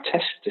I've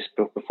tested this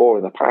before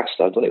in the past.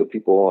 I've done it with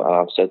people, and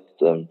I've said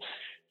to them,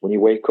 when you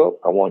wake up,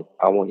 I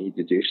want you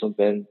to do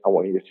something. I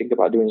want you to think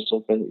about doing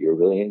something that you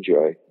really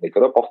enjoy. They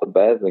get up off the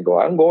bed and they go,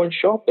 I'm going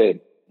shopping.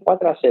 Why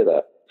did I say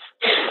that?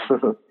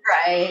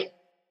 Right.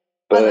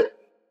 But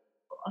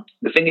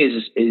the thing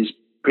is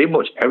pretty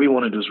much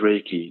everyone who does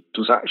Reiki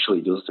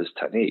does this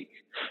technique,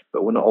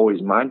 but we're not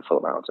always mindful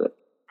about it.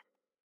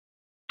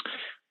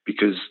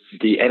 Because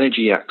the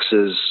energy acts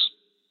as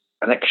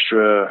an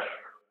extra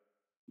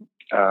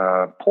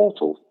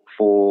portal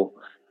for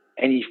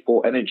any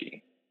thought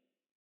energy.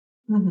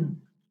 Mm-hmm.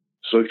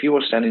 So if you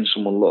are sending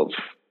someone love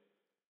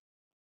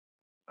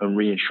and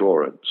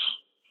reassurance,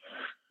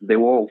 they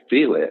will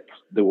feel it,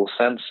 they will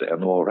sense it,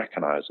 and they will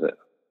recognize it.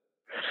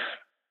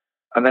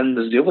 And then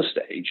there's the other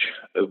stage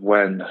of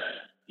when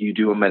you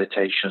do a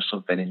meditation or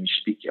something and you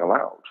speak it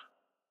aloud.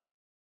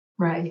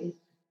 Right.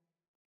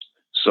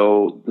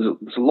 So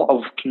there's a lot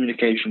of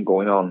communication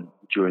going on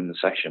during the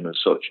session as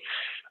such.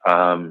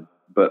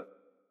 But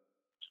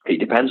it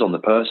depends on the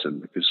person,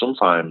 because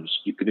sometimes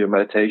you could do a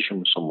meditation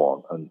with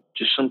someone and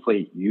just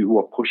simply you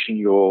are pushing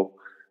your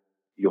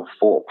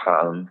thought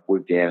pattern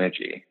with the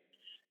energy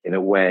in a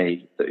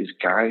way that is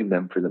guiding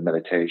them through the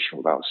meditation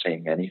without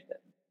saying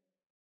anything.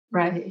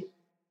 Right.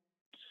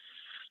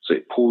 So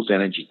it pulls the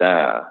energy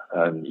there,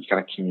 and you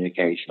kind of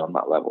communication on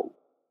that level.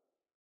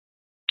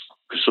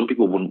 Because some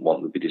people wouldn't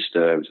want to be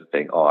disturbed and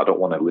think, oh, I don't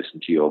want to listen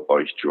to your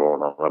voice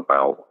drawn on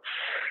about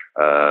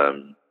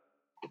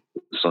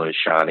the sun is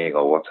shining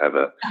or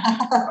whatever.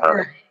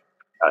 Right.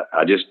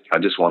 I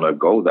just want to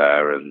go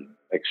there and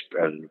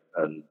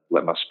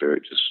let my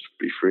spirit just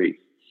be free.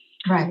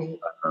 Right.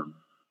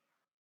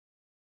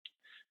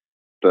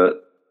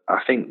 But I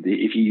think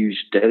if you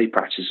use daily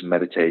practice and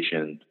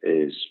meditation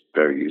is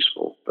very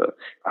useful. But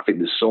I think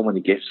there's so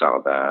many gifts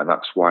out there, and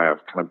that's why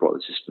I've kind of brought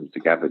the system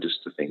together,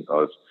 just to think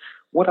of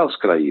what else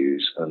could I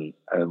use, and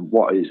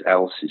what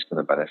else is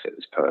going to benefit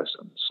this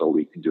person, so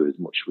we can do as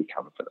much as we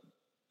can for them.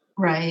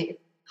 Right.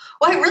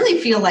 Well, I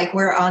really feel like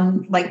we're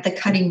on like the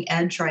cutting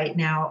edge right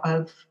now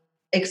of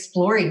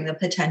exploring the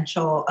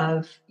potential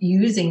of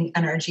using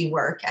energy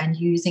work and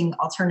using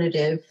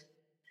alternative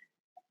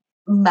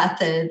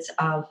methods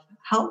of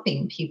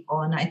helping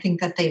people. And I think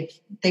that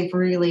they've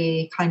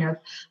really kind of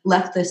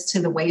left this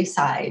to the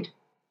wayside.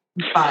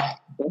 But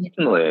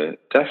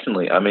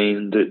definitely. I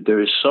mean,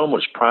 there is so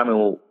much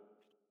primal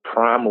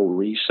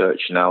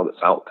research now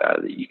that's out there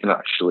that you can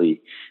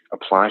actually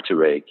apply to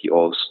Reiki,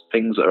 or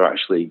things that are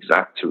actually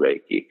exact to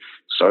Reiki.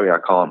 Sorry, I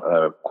can't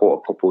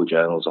quote a couple of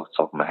journals off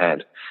the top of my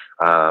head.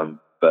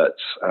 But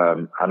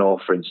I know,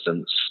 for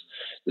instance,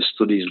 the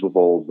studies with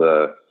all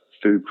the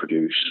food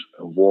produced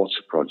and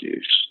water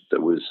produced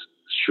that was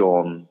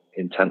shown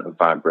intent of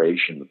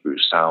vibration through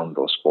sound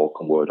or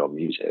spoken word or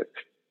music.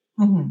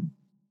 Mm-hmm.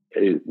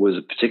 It was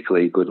a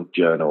particularly good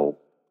journal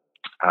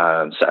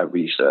and set of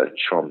research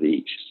from the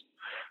East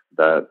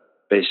that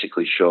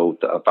basically showed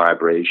that a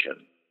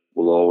vibration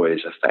will always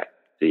affect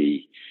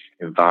the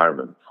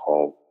environment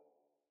of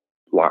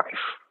life.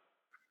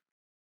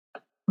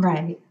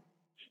 Right.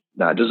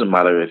 Now, it doesn't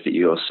matter if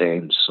you're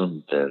saying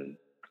something,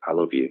 I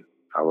love you,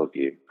 I love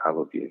you, I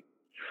love you,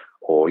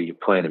 or you're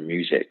playing a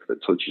music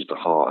that touches the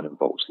heart and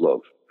invokes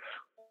love,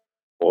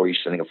 or you're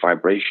sending a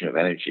vibration of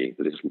energy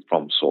that is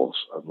from source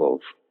and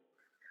love.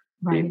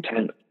 Right. The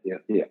intent,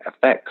 the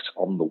effect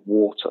on the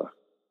water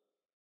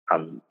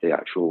and the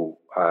actual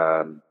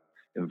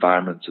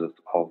environment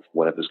of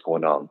whatever's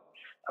going on,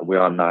 and we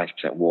are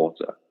 90%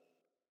 water,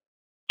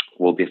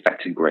 will be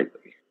affected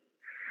greatly.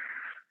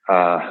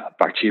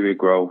 Bacteria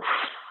growth,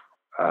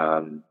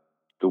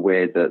 the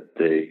way that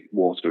the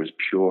water is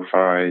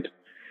purified,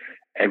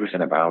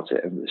 everything about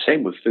it. And the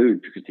same with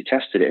food, because they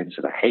tested it and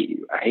said, I hate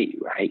you, I hate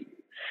you, I hate you.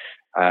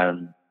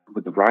 And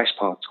with the rice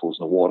particles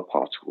and the water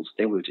particles,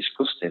 they were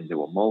disgusting, they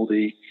were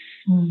moldy,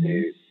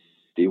 mm-hmm.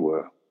 they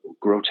were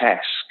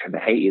grotesque, and they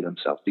hated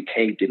themselves, they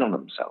caved in on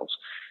themselves.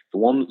 The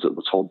ones that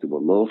were told they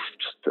were loved,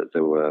 that they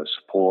were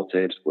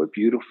supported, were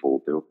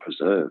beautiful, they were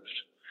preserved.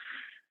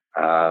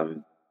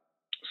 So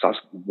that's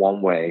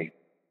one way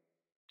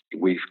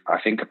I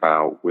think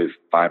about with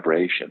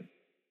vibration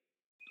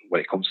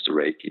when it comes to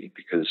Reiki,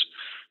 because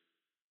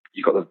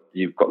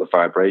you've got the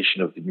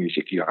vibration of the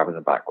music you have in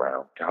the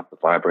background, you have the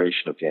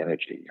vibration of the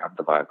energy, you have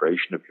the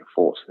vibration of your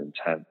thoughts and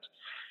intent,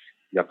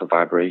 you have the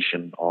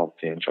vibration of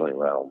the angelic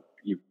realm.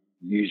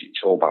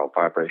 It's all about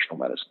vibrational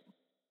medicine.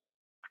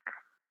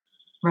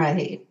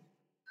 Right.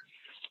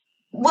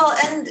 Well,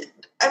 and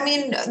I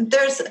mean,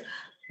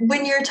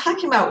 when you're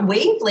talking about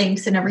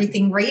wavelengths and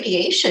everything,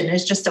 radiation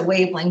is just a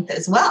wavelength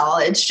as well.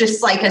 It's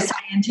just like a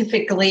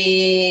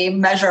scientifically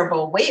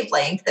measurable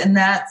wavelength. And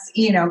that's,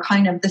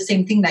 kind of the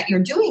same thing that you're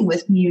doing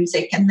with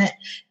music. And that,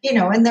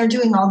 and they're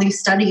doing all these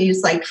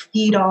studies like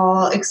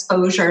fetal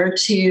exposure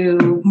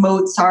to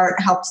Mozart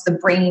helps the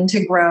brain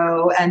to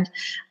grow. And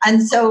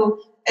so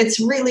it's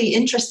really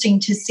interesting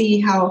to see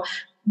how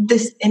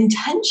this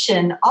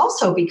intention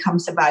also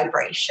becomes a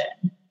vibration.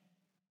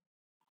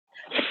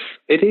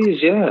 It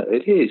is, yeah,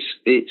 it is.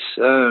 It's.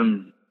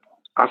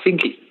 I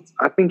think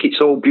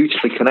it's all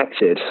beautifully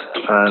connected,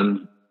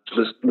 and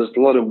there's a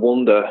lot of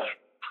wonder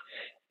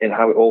in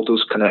how it all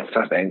does connect.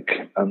 I think,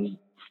 and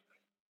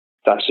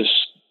that's just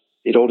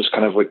it. All just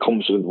kind of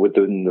comes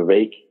within the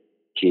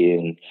Reiki,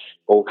 and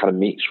all kind of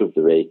meets with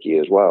the Reiki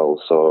as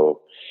well.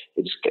 So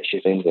it just gets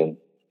you thinking.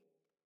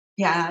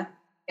 Yeah,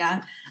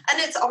 yeah, and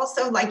it's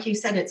also like you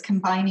said, it's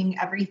combining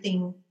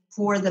everything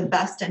for the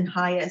best and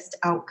highest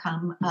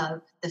outcome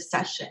of the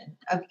session,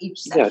 of each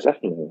session. Yeah,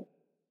 definitely.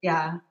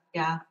 Yeah,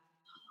 yeah.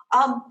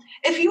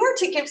 If you were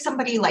to give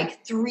somebody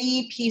like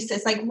 3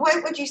 pieces, like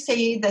what would you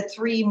say the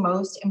 3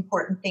 most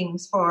important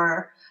things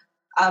for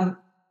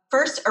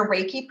first a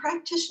Reiki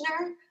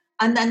practitioner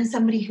and then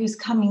somebody who's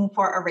coming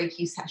for a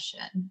Reiki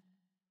session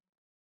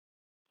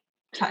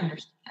to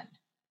understand?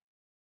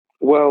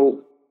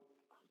 Well,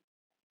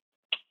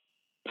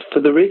 for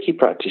the Reiki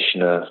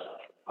practitioner,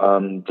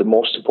 the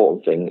most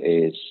important thing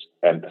is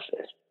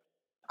empathy.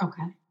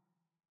 Okay.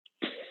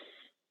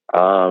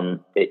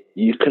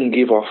 You can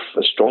give off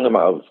a strong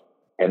amount of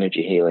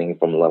energy healing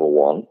from level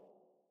 1.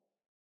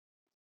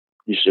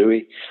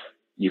 Usui,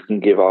 you can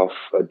give off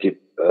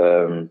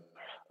a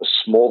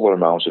smaller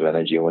amount of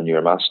energy when you're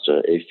a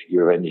master if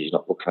your energy is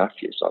not looking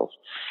after yourself.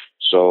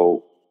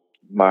 So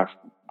my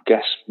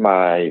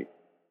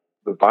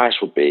advice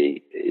would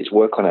be is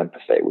work on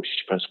empathy, which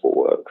is principal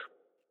work.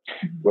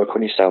 Mm-hmm. Work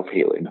on your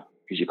self-healing,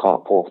 because you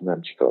can't pour from an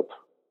empty cup.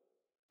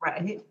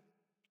 Right.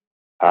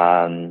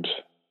 And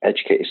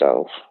educate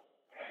yourself.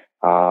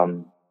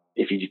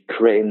 If you're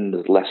creating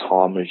as less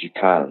harm as you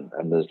can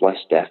and there's less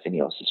death in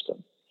your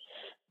system,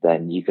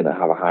 then you're going to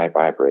have a high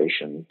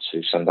vibration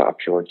to send out a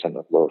pure intent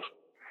of love,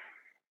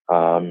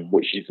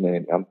 which is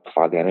going to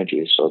amplify the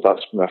energy. So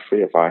that's my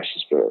 3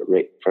 advices for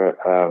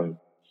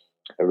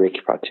a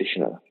Reiki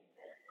practitioner.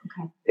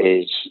 Okay.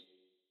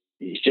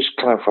 It's just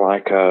kind of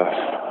like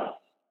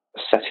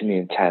setting the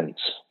intent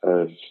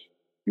of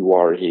you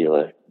are a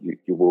healer.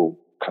 You will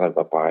kind of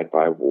abide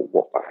by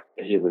what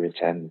that healer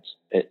intends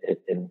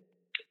in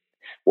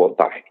what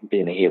that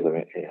being a healer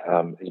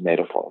is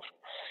made up of.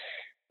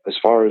 As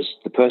far as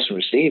the person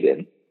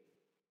receiving,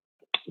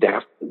 they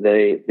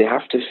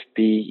have to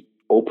be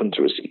open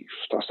to receive.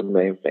 That's the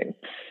main thing.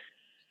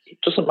 It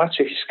doesn't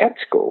matter if you're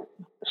skeptical.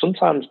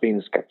 Sometimes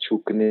being skeptical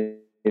can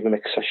even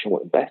make a session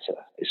work better.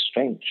 It's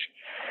strange.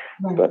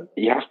 Right. But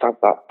you have to have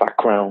that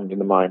background in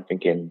the mind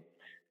thinking,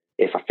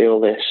 if I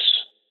feel this,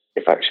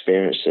 if I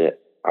experience it,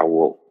 I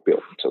will be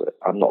open to it.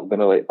 I'm not going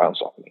to let it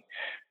bounce off me,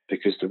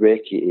 because the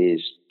Reiki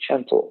is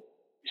gentle.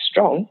 It's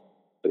strong,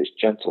 but it's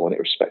gentle and it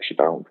respects your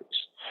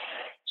boundaries.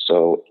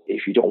 So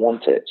if you don't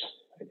want it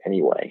in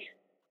any way,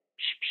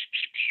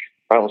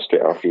 bounce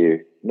straight off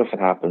you, nothing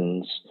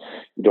happens,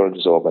 you don't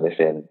absorb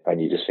anything,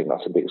 and you just think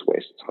that's the biggest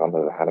waste of time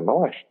I've ever had in my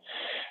life.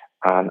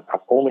 And I've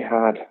only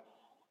had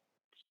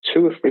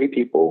 2 or 3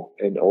 people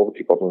in all the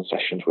people I've done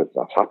sessions with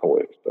that's happened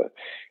with, but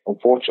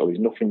unfortunately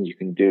there's nothing you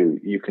can do.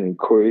 You can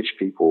encourage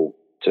people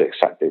to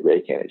accept the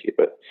Reiki energy,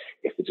 but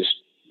if they just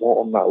want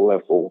on that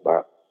level,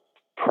 that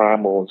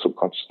primal and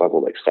subconscious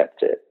level,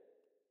 accept it.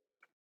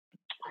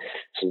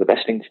 So the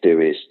best thing to do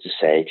is to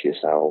say to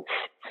yourself,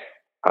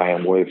 I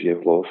am worthy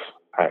of love,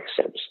 I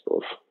accept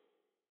love.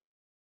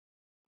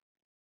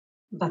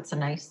 That's a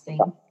nice thing.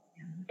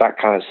 That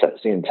kind of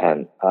sets the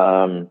intent.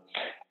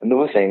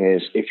 Another thing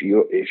is, if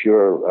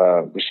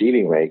you're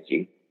receiving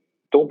Reiki,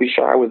 don't be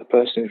shy with the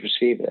person who's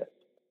receiving it.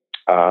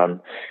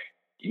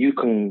 You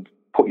can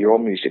put your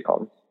own music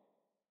on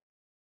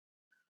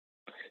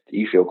that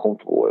you feel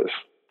comfortable with.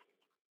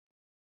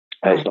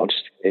 And it's not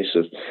just a case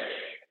of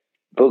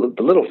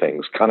the little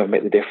things kind of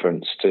make the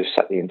difference to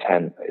set the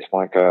intent. It's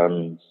like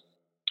a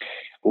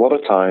lot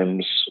of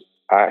times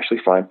I actually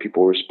find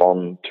people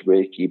respond to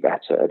Reiki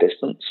better at a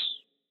distance.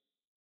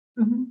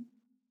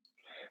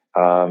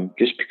 Mm-hmm.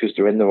 Just because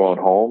they're in their own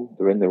home,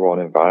 they're in their own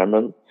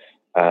environment,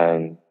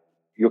 and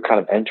you're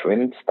kind of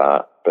entering into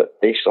that, but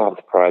they still have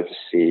the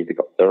privacy. They've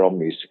got their own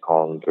music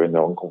on. They're in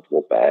their own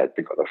comfortable bed.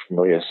 They've got the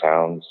familiar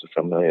sounds, the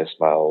familiar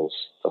smells,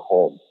 the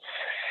home.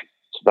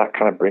 So that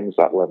kind of brings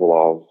that level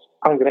of,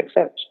 I'm going to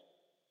accept.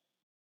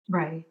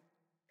 Right.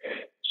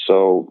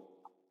 So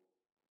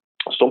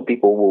some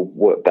people will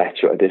work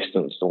better at a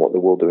distance than what they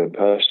will do in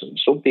person.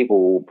 Some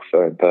people will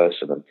prefer in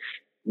person. And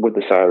with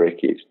the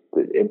Reiki,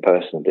 the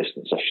in-person and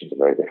distance sessions are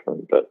very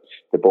different, but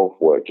they both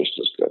work just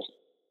as good.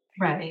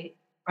 Right.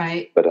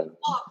 Right. But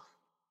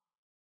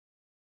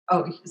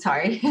oh,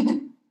 sorry.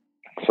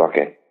 It's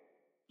okay.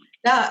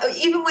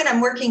 Even when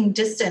I'm working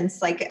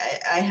distance, like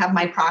I have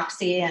my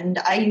proxy and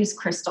I use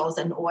crystals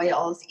and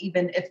oils,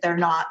 even if they're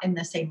not in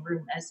the same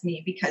room as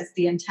me, because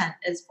the intent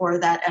is for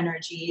that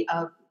energy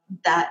of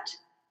that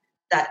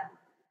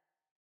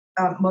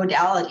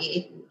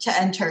modality to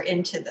enter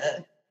into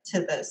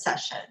the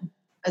session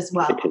as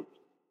well.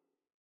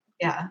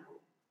 Yeah.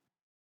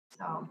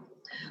 So,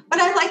 but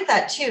I like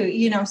that too.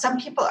 You know, some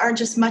people are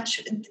just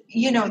much,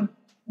 you know,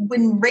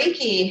 when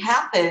Reiki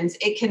happens,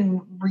 it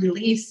can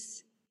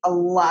release a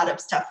lot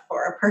of stuff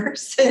for a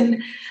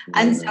person.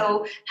 And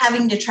so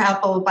having to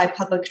travel by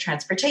public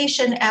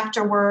transportation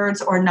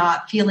afterwards, or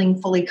not feeling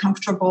fully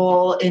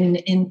comfortable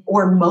in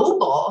or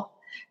mobile,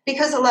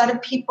 because a lot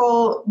of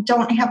people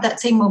don't have that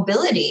same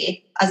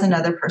mobility as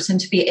another person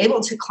to be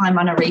able to climb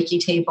on a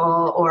Reiki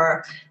table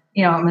or,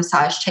 you know, a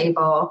massage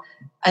table.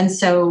 And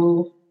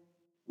so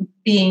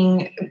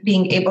being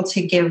able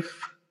to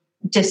give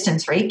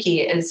distance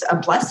Reiki is a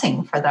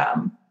blessing for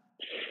them.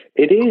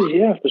 It is,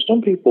 yeah. For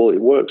some people,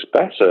 it works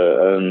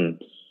better, and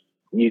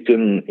you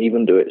can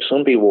even do it.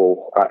 Some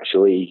people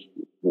actually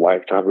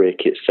like to have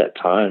Reiki at set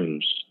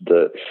times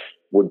that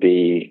would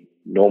be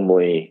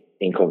normally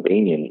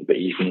inconvenient, but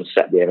you can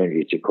set the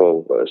energy to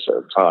call at a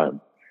certain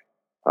time.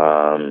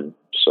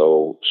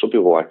 So some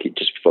people like it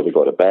just before they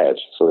go to bed,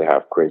 so they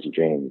have crazy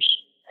dreams.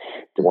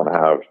 They want to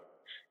have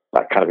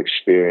that kind of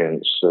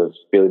experience of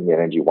feeling the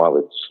energy while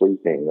they're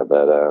sleeping.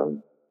 But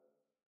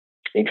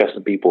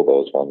interesting people,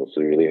 those ones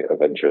are really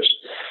of interest.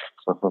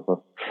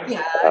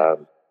 Yeah.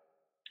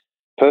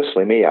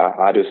 Personally, me,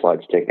 I just like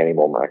to take any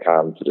moment I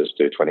can to just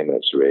do 20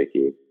 minutes of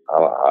Reiki.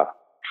 I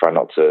try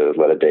not to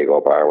let a day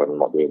go by when I'm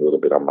not doing a little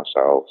bit on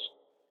myself.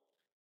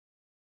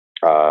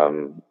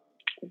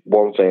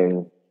 One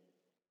thing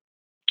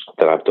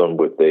that I've done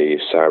with the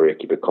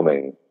Reiki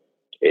Becoming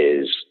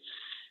is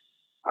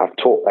I've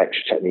taught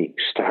extra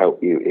techniques to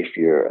help you if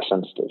you're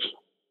sensitive.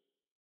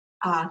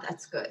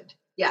 That's good.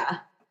 Yeah.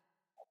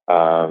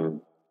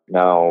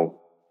 Now,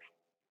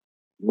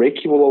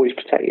 Reiki will always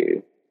protect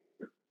you.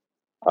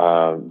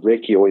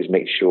 Reiki always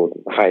makes sure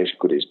that the highest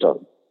good is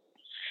done.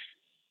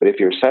 But if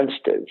you're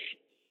sensitive,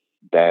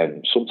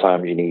 then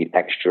sometimes you need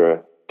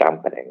extra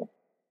dampening.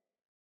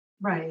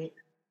 Right.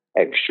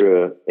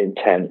 Extra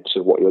intent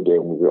of what you're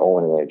doing with your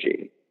own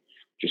energy,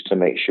 just to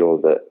make sure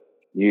that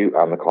you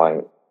and the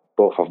client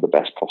both have the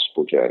best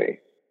possible journey.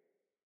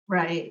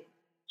 Right.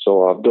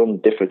 So I've done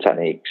different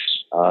techniques.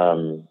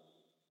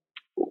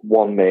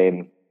 One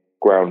main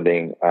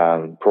grounding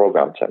and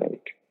program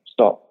technique. It's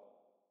not,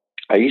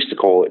 I used to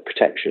call it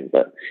protection,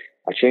 but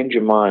I changed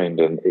your mind,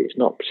 and it's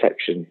not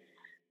protection.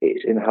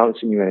 It's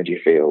enhancing your energy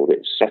field.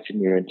 It's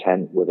setting your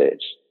intent with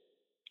it.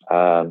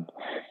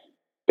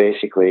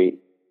 Basically,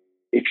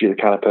 if you're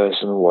the kind of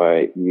person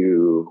where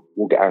you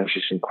will get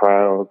anxious in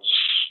crowds,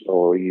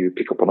 or you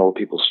pick up on other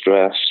people's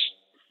stress,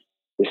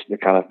 this is the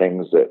kind of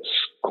things that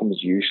comes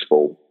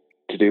useful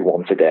to do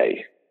once a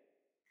day.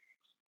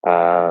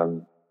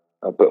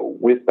 But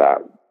with that,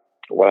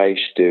 what I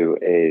used to do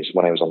is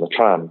when I was on the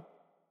tram,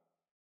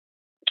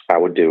 I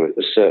would do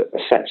a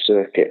set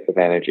circuit of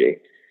energy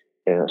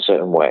in a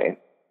certain way.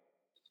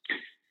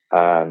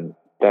 And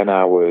then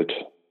I would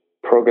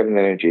program the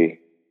energy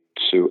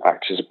to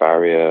act as a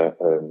barrier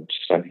and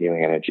send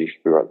healing energy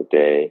throughout the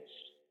day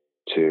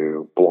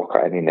to block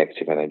out any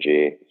negative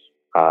energy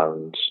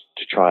and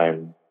to try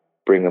and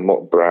bring them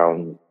up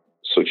around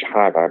such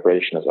high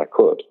vibration as I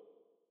could,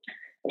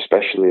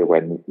 especially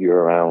when you're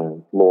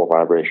around lower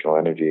vibrational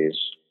energies.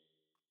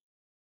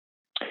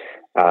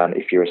 And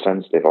if you're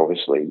sensitive,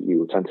 obviously, you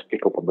will tend to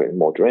pick up a bit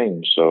more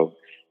drains. So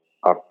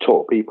I've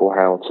taught people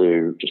how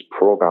to just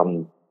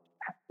program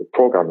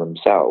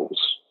themselves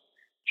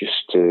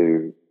just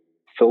to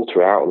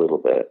filter out a little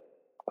bit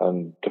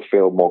and to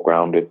feel more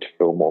grounded, to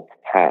feel more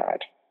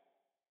prepared,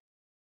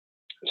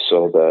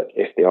 so that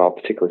if they are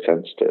particularly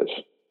sensitive,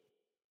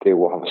 they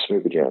will have a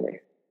smoother journey.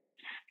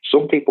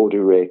 Some people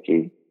do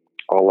Reiki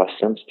are less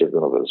sensitive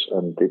than others,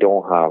 and they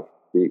don't have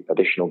the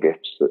additional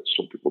gifts that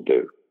some people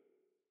do.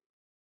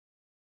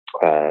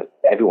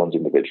 Everyone's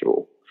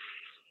individual,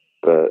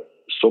 but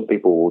some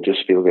people will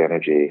just feel the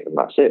energy and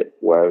that's it,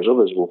 whereas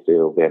others will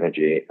feel the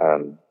energy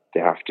and they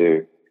have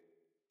to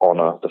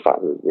honor the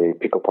fact that they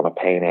pick up on a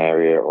pain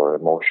area or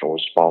an emotional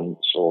response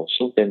or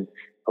something,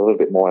 a little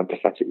bit more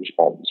empathetic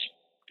response.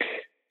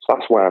 So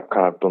that's why I've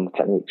kind of done the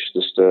techniques,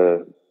 just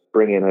to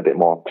bring in a bit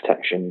more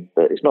protection.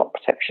 But it's not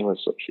protection as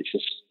such,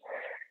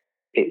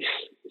 it's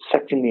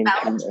setting the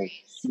intent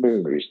of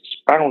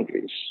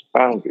boundaries.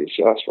 boundaries.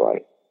 Yeah, that's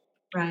right.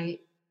 Right.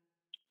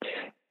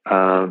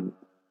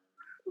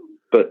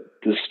 But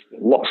there's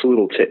lots of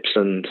little tips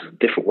and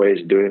different ways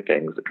of doing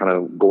things that kind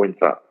of go into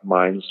that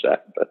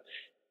mindset. But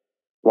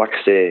like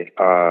I say,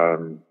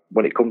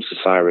 when it comes to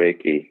Sai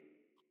Reiki,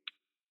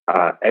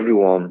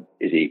 everyone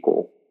is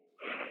equal.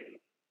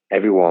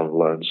 Everyone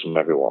learns from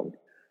everyone.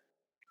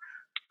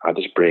 I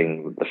just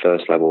bring the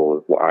first level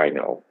of what I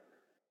know.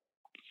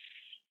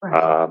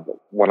 Right.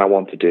 What I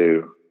want to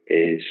do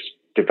is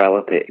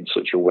develop it in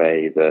such a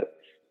way that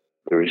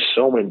there is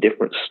so many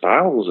different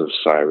styles of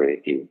Sai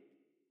Reiki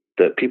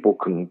that people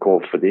can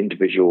go for the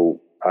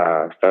individual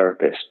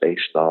therapist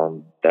based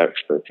on their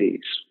expertise.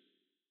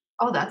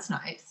 Oh, that's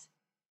nice.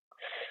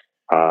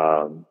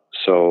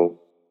 So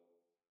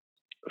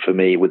for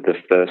me, with the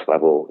first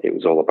level, it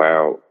was all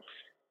about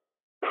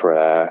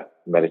prayer,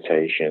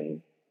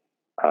 meditation,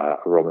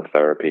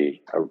 aromatherapy,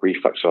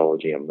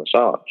 reflexology, and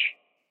massage.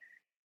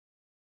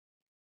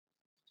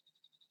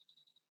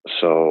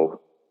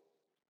 So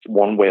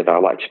one way that I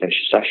like to finish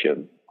a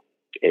session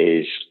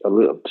is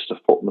just a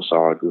foot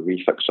massage with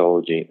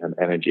reflexology and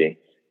energy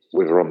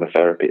with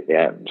aromatherapy at the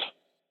end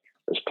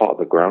as part of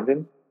the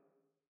grounding.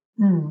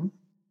 Mm.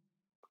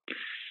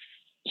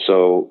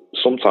 So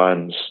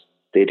sometimes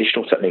the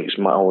additional techniques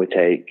might only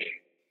take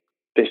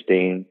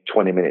 15,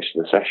 20 minutes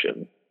of the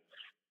session,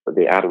 but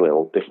they add a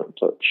little different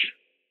touch.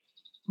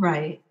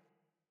 Right.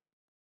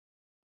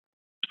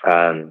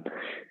 And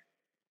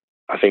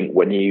I think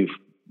when you've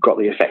got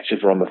the effective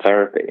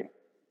aromatherapy,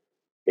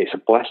 it's a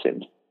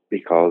blessing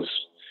because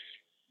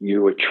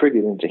you were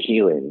triggered into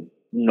healing,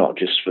 not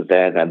just for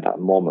then that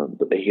moment,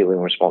 but the healing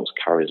response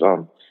carries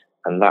on.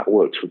 And that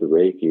works with the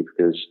Reiki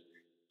because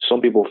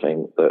some people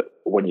think that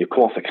when you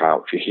come off the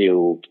couch, you're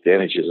healed, the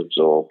energy is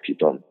absorbed, you're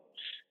done.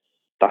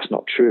 That's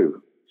not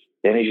true.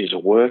 The energies are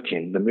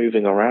working, they're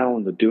moving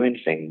around, they're doing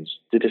things,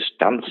 they're just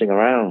dancing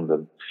around,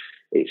 and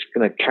it's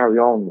going to carry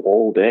on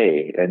all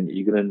day, and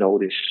you're going to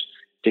notice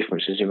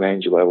differences in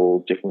energy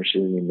level, differences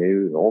in your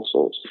mood, and all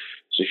sorts.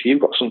 So if you've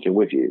got something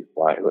with you,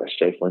 like let's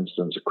say, for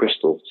instance, a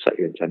crystal to set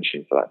your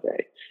intention for that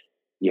day,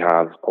 you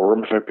have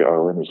aromatherapy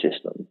oil in your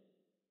system,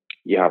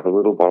 you have a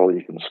little bottle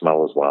you can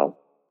smell as well,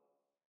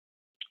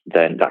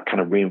 then that kind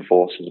of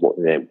reinforces what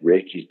the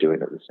Reiki is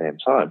doing at the same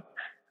time.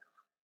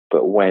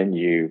 But when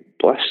you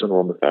bless an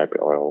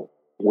aromatherapy oil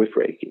with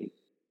Reiki,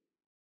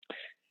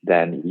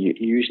 then you're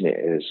using it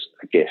as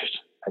a gift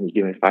and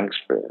you're giving thanks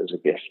for it as a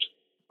gift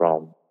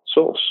from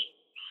Source.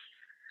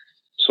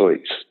 So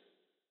it's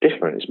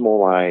different. It's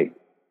more like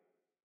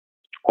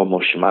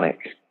almost shamanic,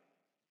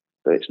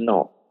 but it's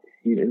not.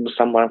 You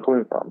understand where I'm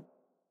coming from?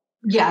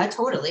 Yeah,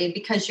 totally.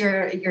 Because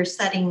you're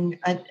setting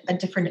a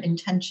different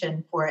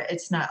intention for it.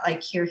 It's not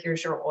like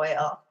here's your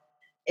oil.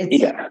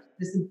 It's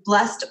this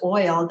blessed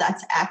oil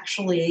that's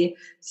actually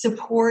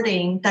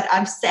supporting that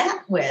I've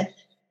sat with.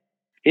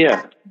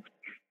 Yeah.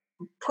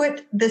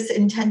 Put this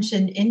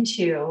intention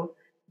into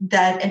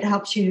that it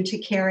helps you to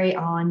carry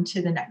on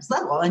to the next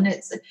level. And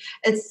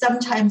it's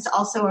sometimes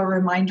also a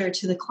reminder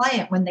to the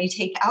client when they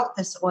take out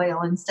this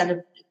oil, instead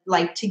of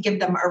like to give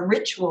them a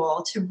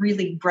ritual to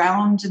really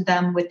ground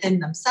them within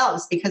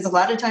themselves, because a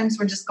lot of times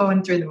we're just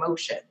going through the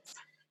motions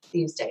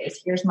these days.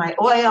 Here's my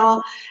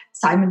oil.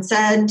 Simon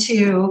said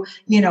to,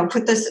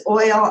 put this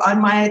oil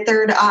on my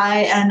third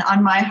eye and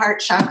on my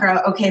heart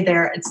chakra. Okay,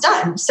 there, it's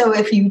done. So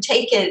if you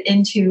take it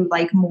into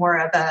like more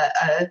of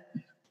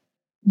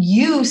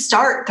you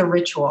start the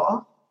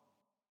ritual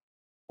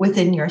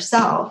within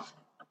yourself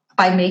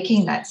by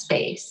making that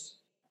space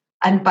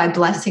and by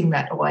blessing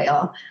that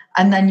oil,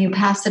 and then you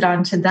pass it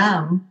on to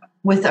them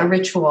with a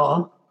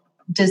ritual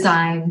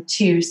designed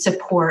to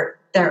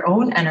support their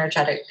own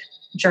energetic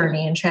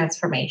journey and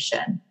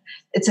transformation.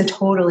 It's a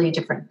totally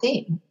different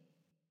thing.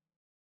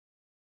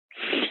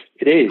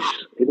 It is.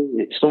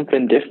 It's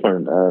something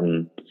different.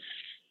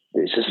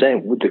 It's the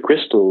same with the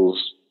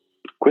crystals.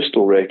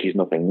 Crystal Reiki is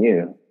nothing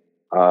new.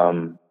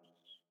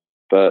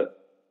 But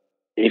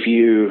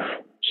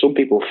some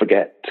people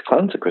forget to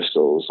cleanse the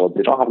crystals, or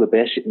they don't have the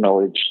basic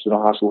knowledge to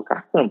know how to look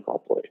after them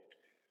properly.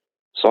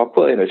 So I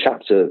put in a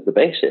chapter the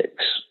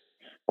basics,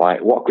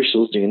 like what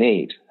crystals do you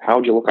need? How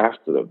do you look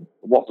after them?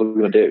 What are they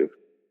going to do?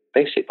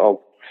 Basic of.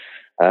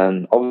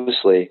 And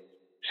obviously,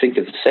 think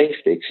of the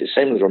safety, because it's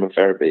the same with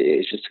aromatherapy.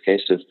 It's just a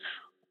case of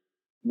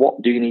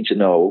what do you need to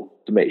know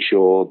to make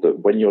sure that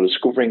when you're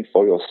discovering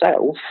for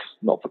yourself,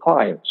 not for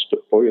clients, but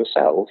for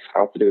yourself,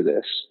 how to do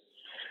this,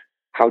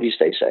 how do you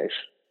stay safe?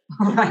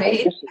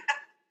 Right.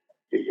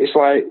 It's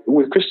like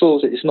with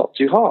crystals, it's not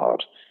too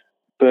hard,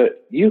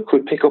 but you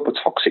could pick up a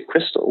toxic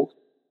crystal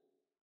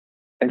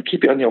and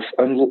keep it on your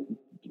and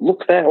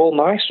look there all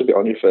nice with it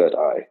on your third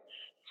eye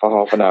for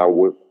half an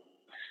hour,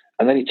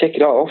 and then you take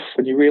it off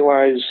and you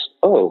realize,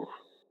 oh,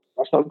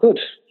 that's not good,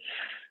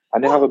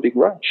 and then have a big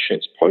rash.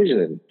 It's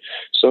poisoning.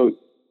 So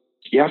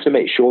you have to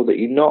make sure that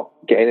you're not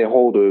getting a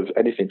hold of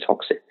anything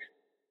toxic.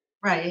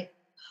 Right.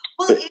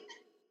 Well,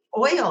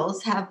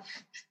 oils have,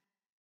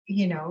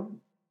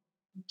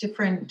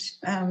 different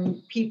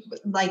people,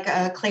 like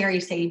clary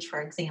sage, for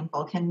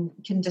example,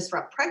 can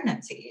disrupt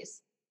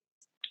pregnancies.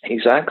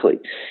 Exactly.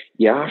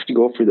 You have to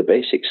go through the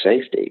basic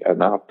safety,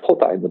 and I put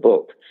that in the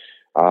book,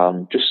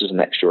 just as an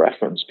extra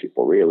reference,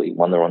 people really,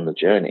 when they're on the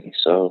journey.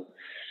 So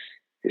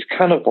it's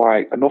kind of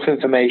like enough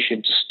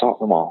information to start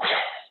them off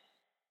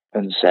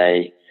and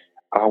say,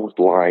 I would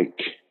like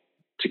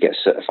to get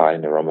certified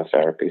in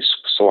aromatherapy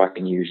so I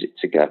can use it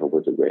together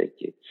with the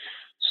Reiki.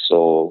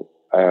 So,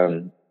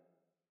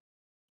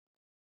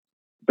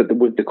 but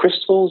with the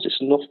crystals, it's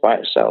enough by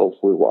itself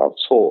with what I've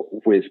taught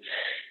with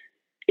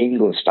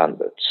England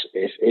standards.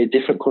 If in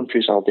different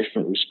countries have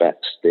different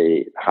respects,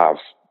 they have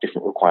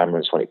different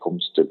requirements when it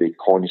comes to be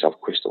calling yourself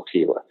a crystal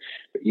healer.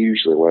 But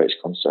usually, where it's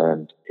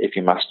concerned, if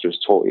your master has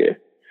taught you,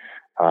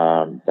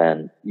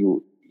 then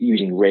you're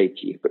using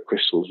Reiki, but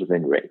crystals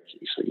within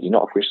Reiki. So you're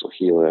not a crystal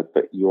healer,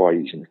 but you are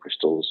using the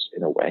crystals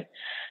in a way.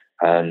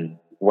 And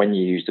when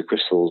you use the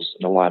crystals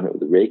in alignment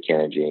with the Reiki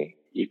energy,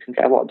 you can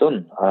get a lot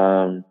done.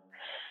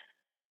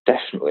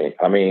 Definitely.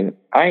 I mean,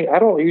 I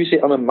don't use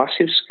it on a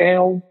massive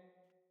scale,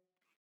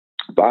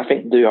 but I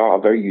think they are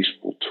a very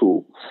useful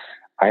tool.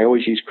 I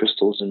always use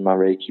crystals in my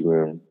Reiki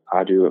room.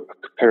 I do a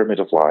pyramid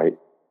of light.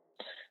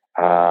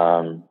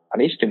 I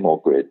need to do more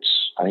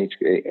grids. I need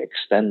to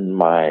extend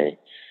my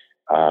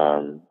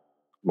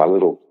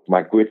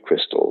my grid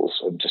crystals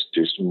and just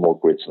do some more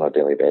grids on a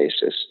daily basis,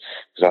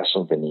 because that's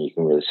something that you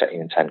can really set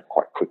your intent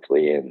quite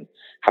quickly and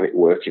have it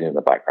working in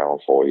the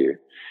background for you.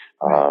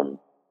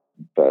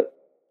 But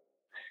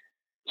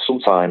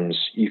sometimes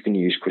you can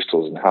use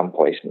crystals in hand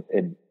placement,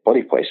 in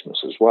body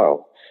placements as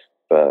well,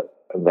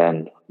 but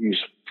then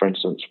use, for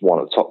instance, one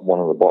at the top,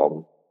 one at the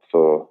bottom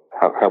for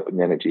helping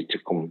the energy to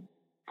come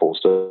full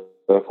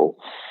circle.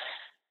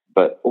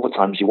 But other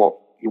times you won't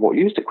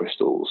use the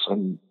crystals,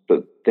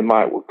 but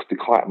the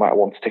client might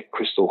want to take a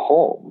crystal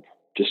home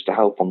just to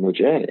help on the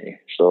journey.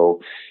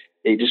 So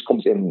it just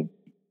comes in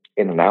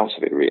and out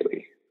of it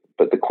really.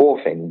 But the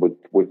core thing with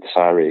the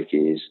Sai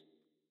Reiki is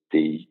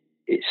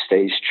it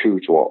stays true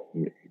to what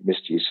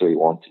Mr. Usui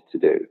wanted to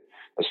do.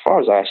 As far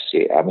as I see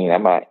it, I mean,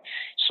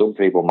 some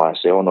people might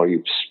say, "Oh no,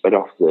 you've sped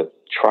off the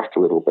track a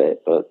little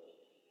bit," but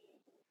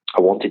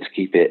I wanted to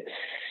keep it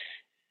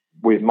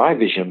with my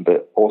vision,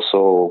 but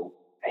also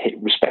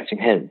respecting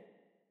him.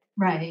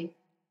 Right.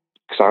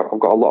 Because I've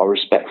got a lot of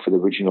respect for the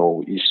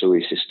original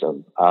Usui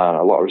system and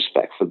a lot of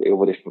respect for the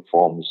other different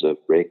forms of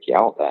Reiki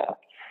out there.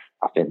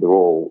 I think they're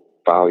all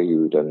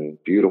valued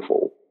and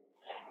beautiful.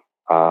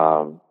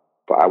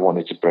 But I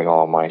wanted to bring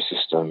on my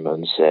system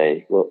and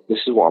say, look, this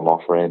is what I'm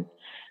offering.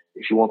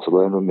 If you want to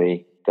learn with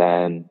me,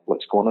 then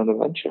let's go on an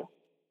adventure.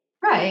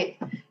 Right.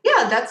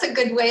 Yeah, that's a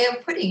good way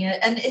of putting it.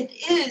 And it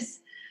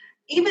is,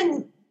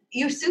 even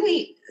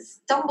Usui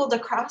stumbled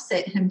across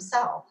it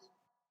himself.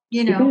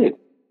 You know,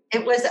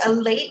 it was a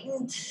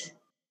latent,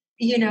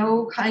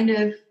 kind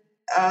of,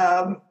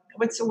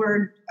 what's the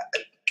word?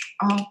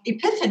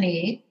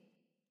 Epiphany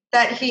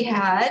that he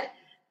had.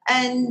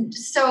 And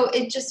so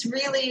it just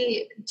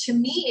really, to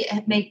me,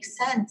 it makes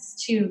sense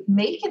to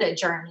make it a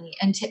journey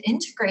and to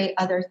integrate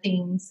other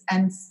things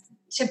and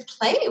to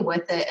play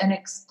with it and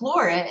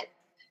explore it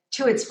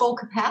to its full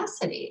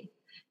capacity.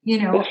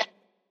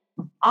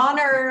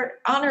 Honor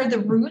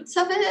the roots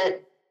of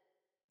it,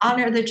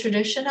 honor the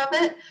tradition of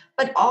it,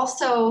 but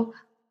also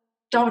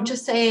don't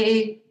just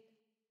say,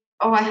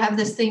 oh, I have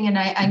this thing and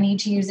I need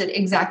to use it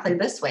exactly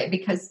this way,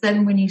 because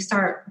then when you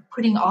start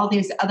putting all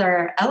these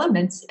other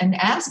elements and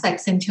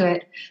aspects into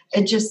it,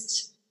 it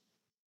just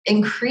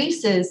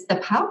increases the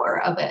power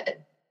of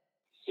it.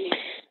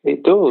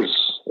 It does.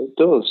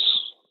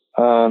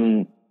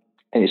 And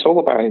it's all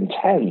about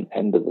intent,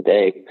 end of the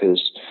day,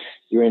 because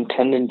you're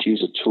intending to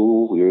use a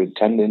tool, you're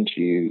intending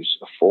to use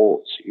a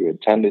thought, you're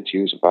intending to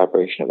use a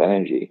vibration of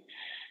energy.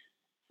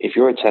 If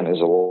your intent is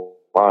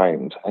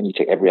aligned and you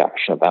take every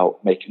action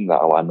about making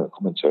that alignment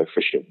come into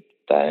fruition,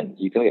 then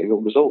you're going to get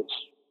good results.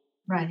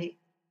 Right.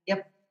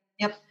 Yep.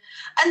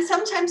 And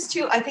sometimes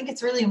too, I think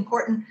it's really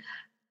important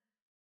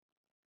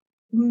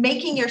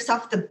making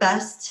yourself the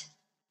best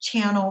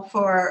channel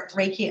for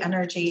Reiki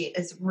energy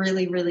is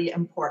really, really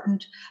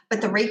important,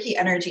 but the Reiki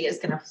energy is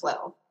going to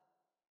flow.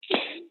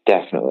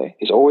 Definitely.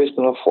 It's always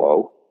going to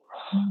flow.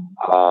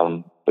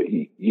 But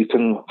you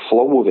can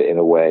flow with it in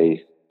a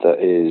way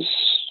that is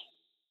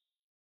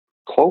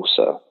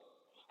closer.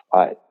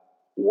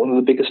 One of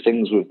the biggest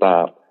things with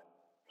that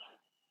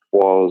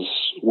was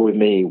with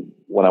me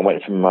when I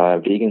went from my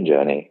vegan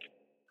journey.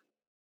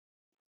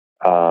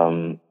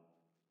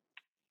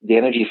 The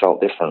energy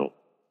felt different.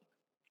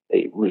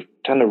 It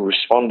kind of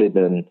responded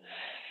and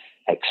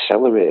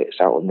accelerates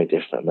out with me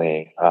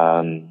differently.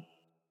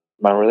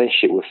 My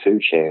relationship with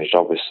food changed,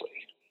 obviously.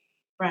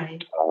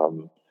 Right.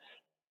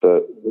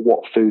 But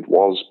what food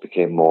was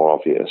became more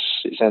obvious.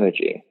 It's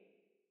energy.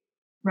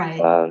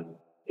 Right.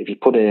 If you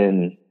put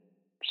in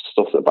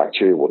stuff that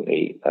bacteria wouldn't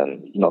eat,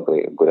 then you're not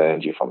going to get good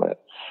energy from it.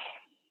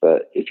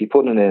 But if you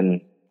put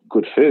in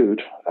good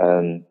food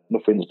and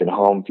nothing's been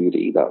harmed for you to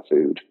eat that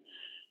food,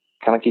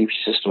 kind of keeps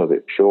your system a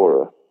bit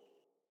purer.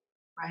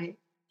 Right.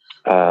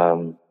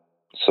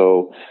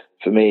 So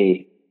for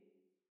me,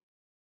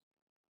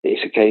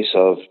 it's a case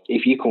of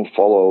if you can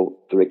follow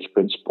the Reiki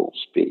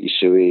principles, be it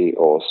Usui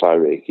or Sai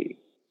Reiki,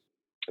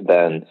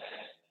 then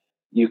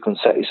you can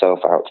set yourself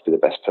out to be the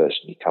best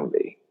person you can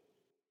be,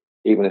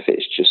 even if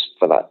it's just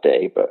for that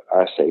day, but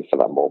I say for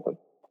that moment.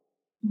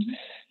 Mm-hmm.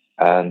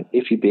 And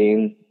if you're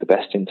being the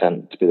best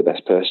intent to be the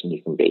best person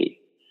you can be,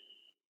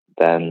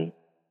 then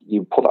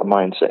you put that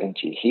mindset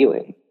into your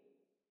healing,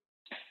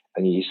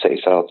 and you set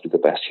yourself to be the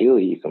best healer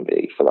you can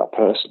be for that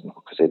person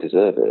because they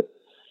deserve it,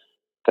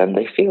 then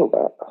they feel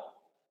that.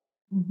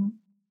 Mm-hmm.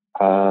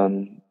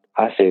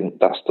 I think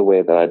that's the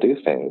way that I do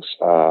things.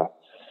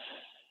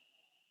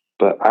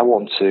 But I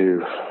want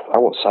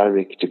Sai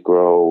Reiki to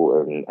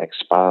grow and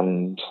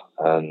expand,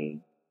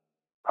 and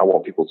I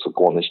want people to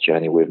go on this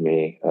journey with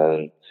me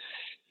and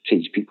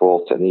teach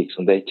people techniques,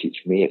 and they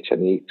teach me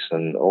techniques,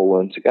 and all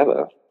learn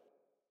together.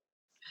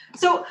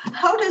 So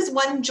how does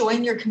one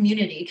join your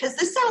community? Because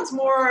this sounds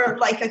more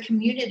like a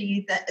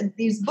community, that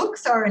these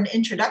books are an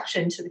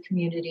introduction to the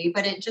community,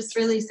 but it just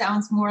really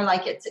sounds more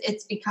like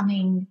it's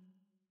becoming,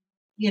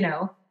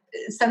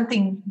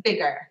 something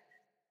bigger.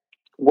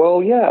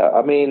 Well, yeah.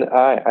 I mean,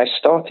 I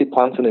started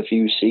planting a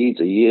few seeds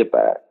a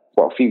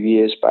few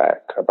years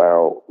back,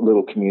 about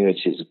little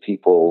communities of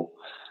people.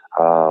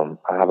 I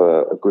have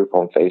a group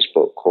on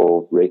Facebook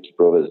called Reiki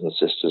Brothers and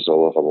Sisters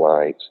All Over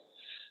Light.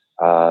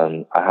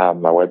 And I have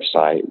my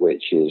website,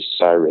 which is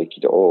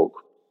saireiki.org,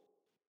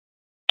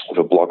 with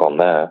a blog on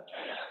there.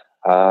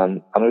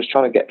 And I was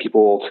trying to get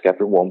people all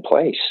together in one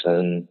place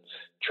and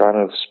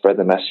trying to spread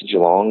the message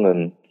along.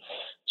 And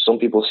some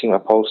people see my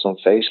posts on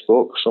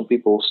Facebook, some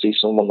people see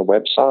some on the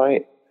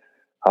website.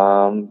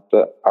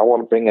 But I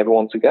want to bring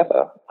everyone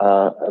together.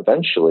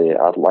 Eventually,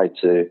 I'd like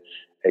to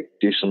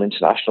do some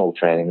international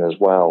training as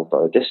well,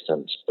 but at a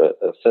distance. But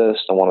at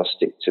first, I want to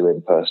stick to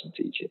in-person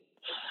teaching.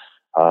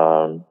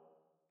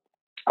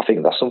 I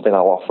think that's something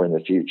I'll offer in the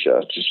future,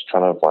 just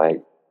trying to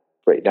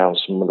break down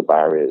some of the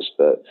barriers,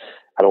 but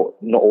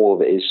not all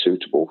of it is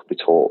suitable to be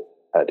taught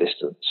at a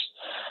distance.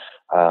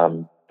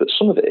 But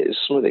some of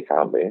it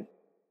can be.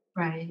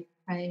 Right.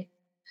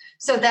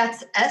 So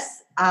that's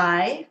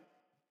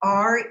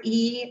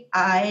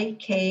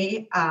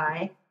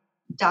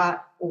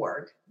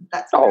SaiReiki.org.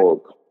 That's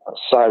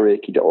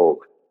SaiReiki.org.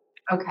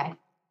 Okay.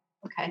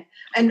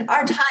 And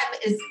our time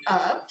is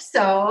up,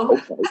 so...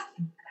 Okay.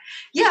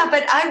 Yeah,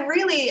 but I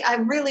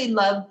really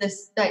love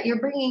this, that you're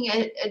bringing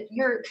it,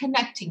 you're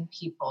connecting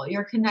people,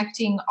 you're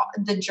connecting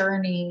the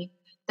journey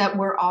that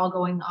we're all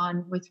going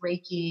on with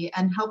Reiki,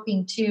 and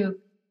helping to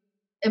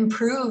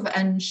improve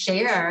and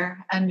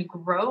share and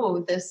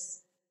grow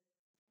this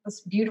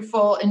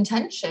beautiful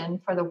intention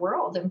for the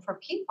world and for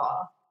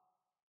people.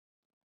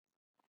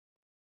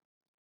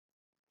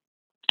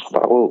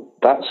 Well,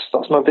 that's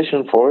my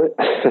vision for it.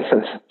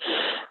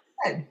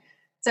 Good.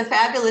 It's a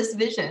fabulous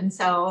vision.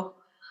 So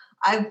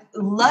I've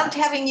loved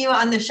having you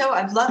on the show.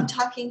 I've loved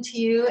talking to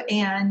you,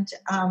 and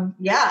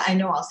I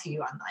know I'll see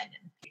you online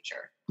in the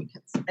future,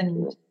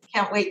 and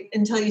can't wait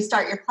until you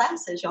start your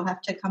classes. You'll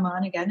have to come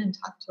on again and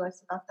talk to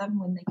us about them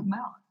when they come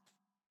out.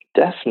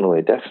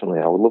 Definitely.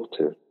 I would love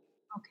to.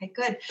 Okay,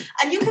 good.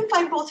 And you can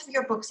find both of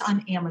your books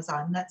on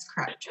Amazon. That's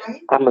correct,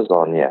 right?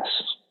 Amazon, yes.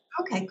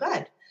 Okay,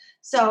 good.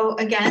 So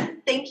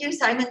again, thank you,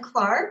 Simon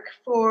Clark,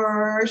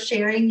 for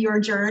sharing your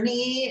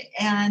journey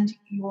and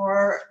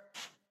your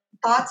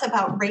thoughts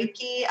about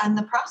Reiki and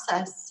the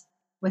process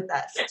with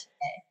us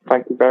today.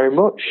 Thank you very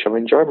much. I've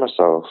enjoyed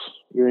myself.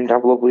 You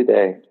have a lovely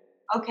day.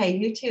 Okay,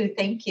 you too.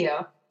 Thank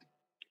you.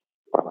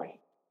 Bye.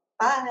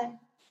 Bye.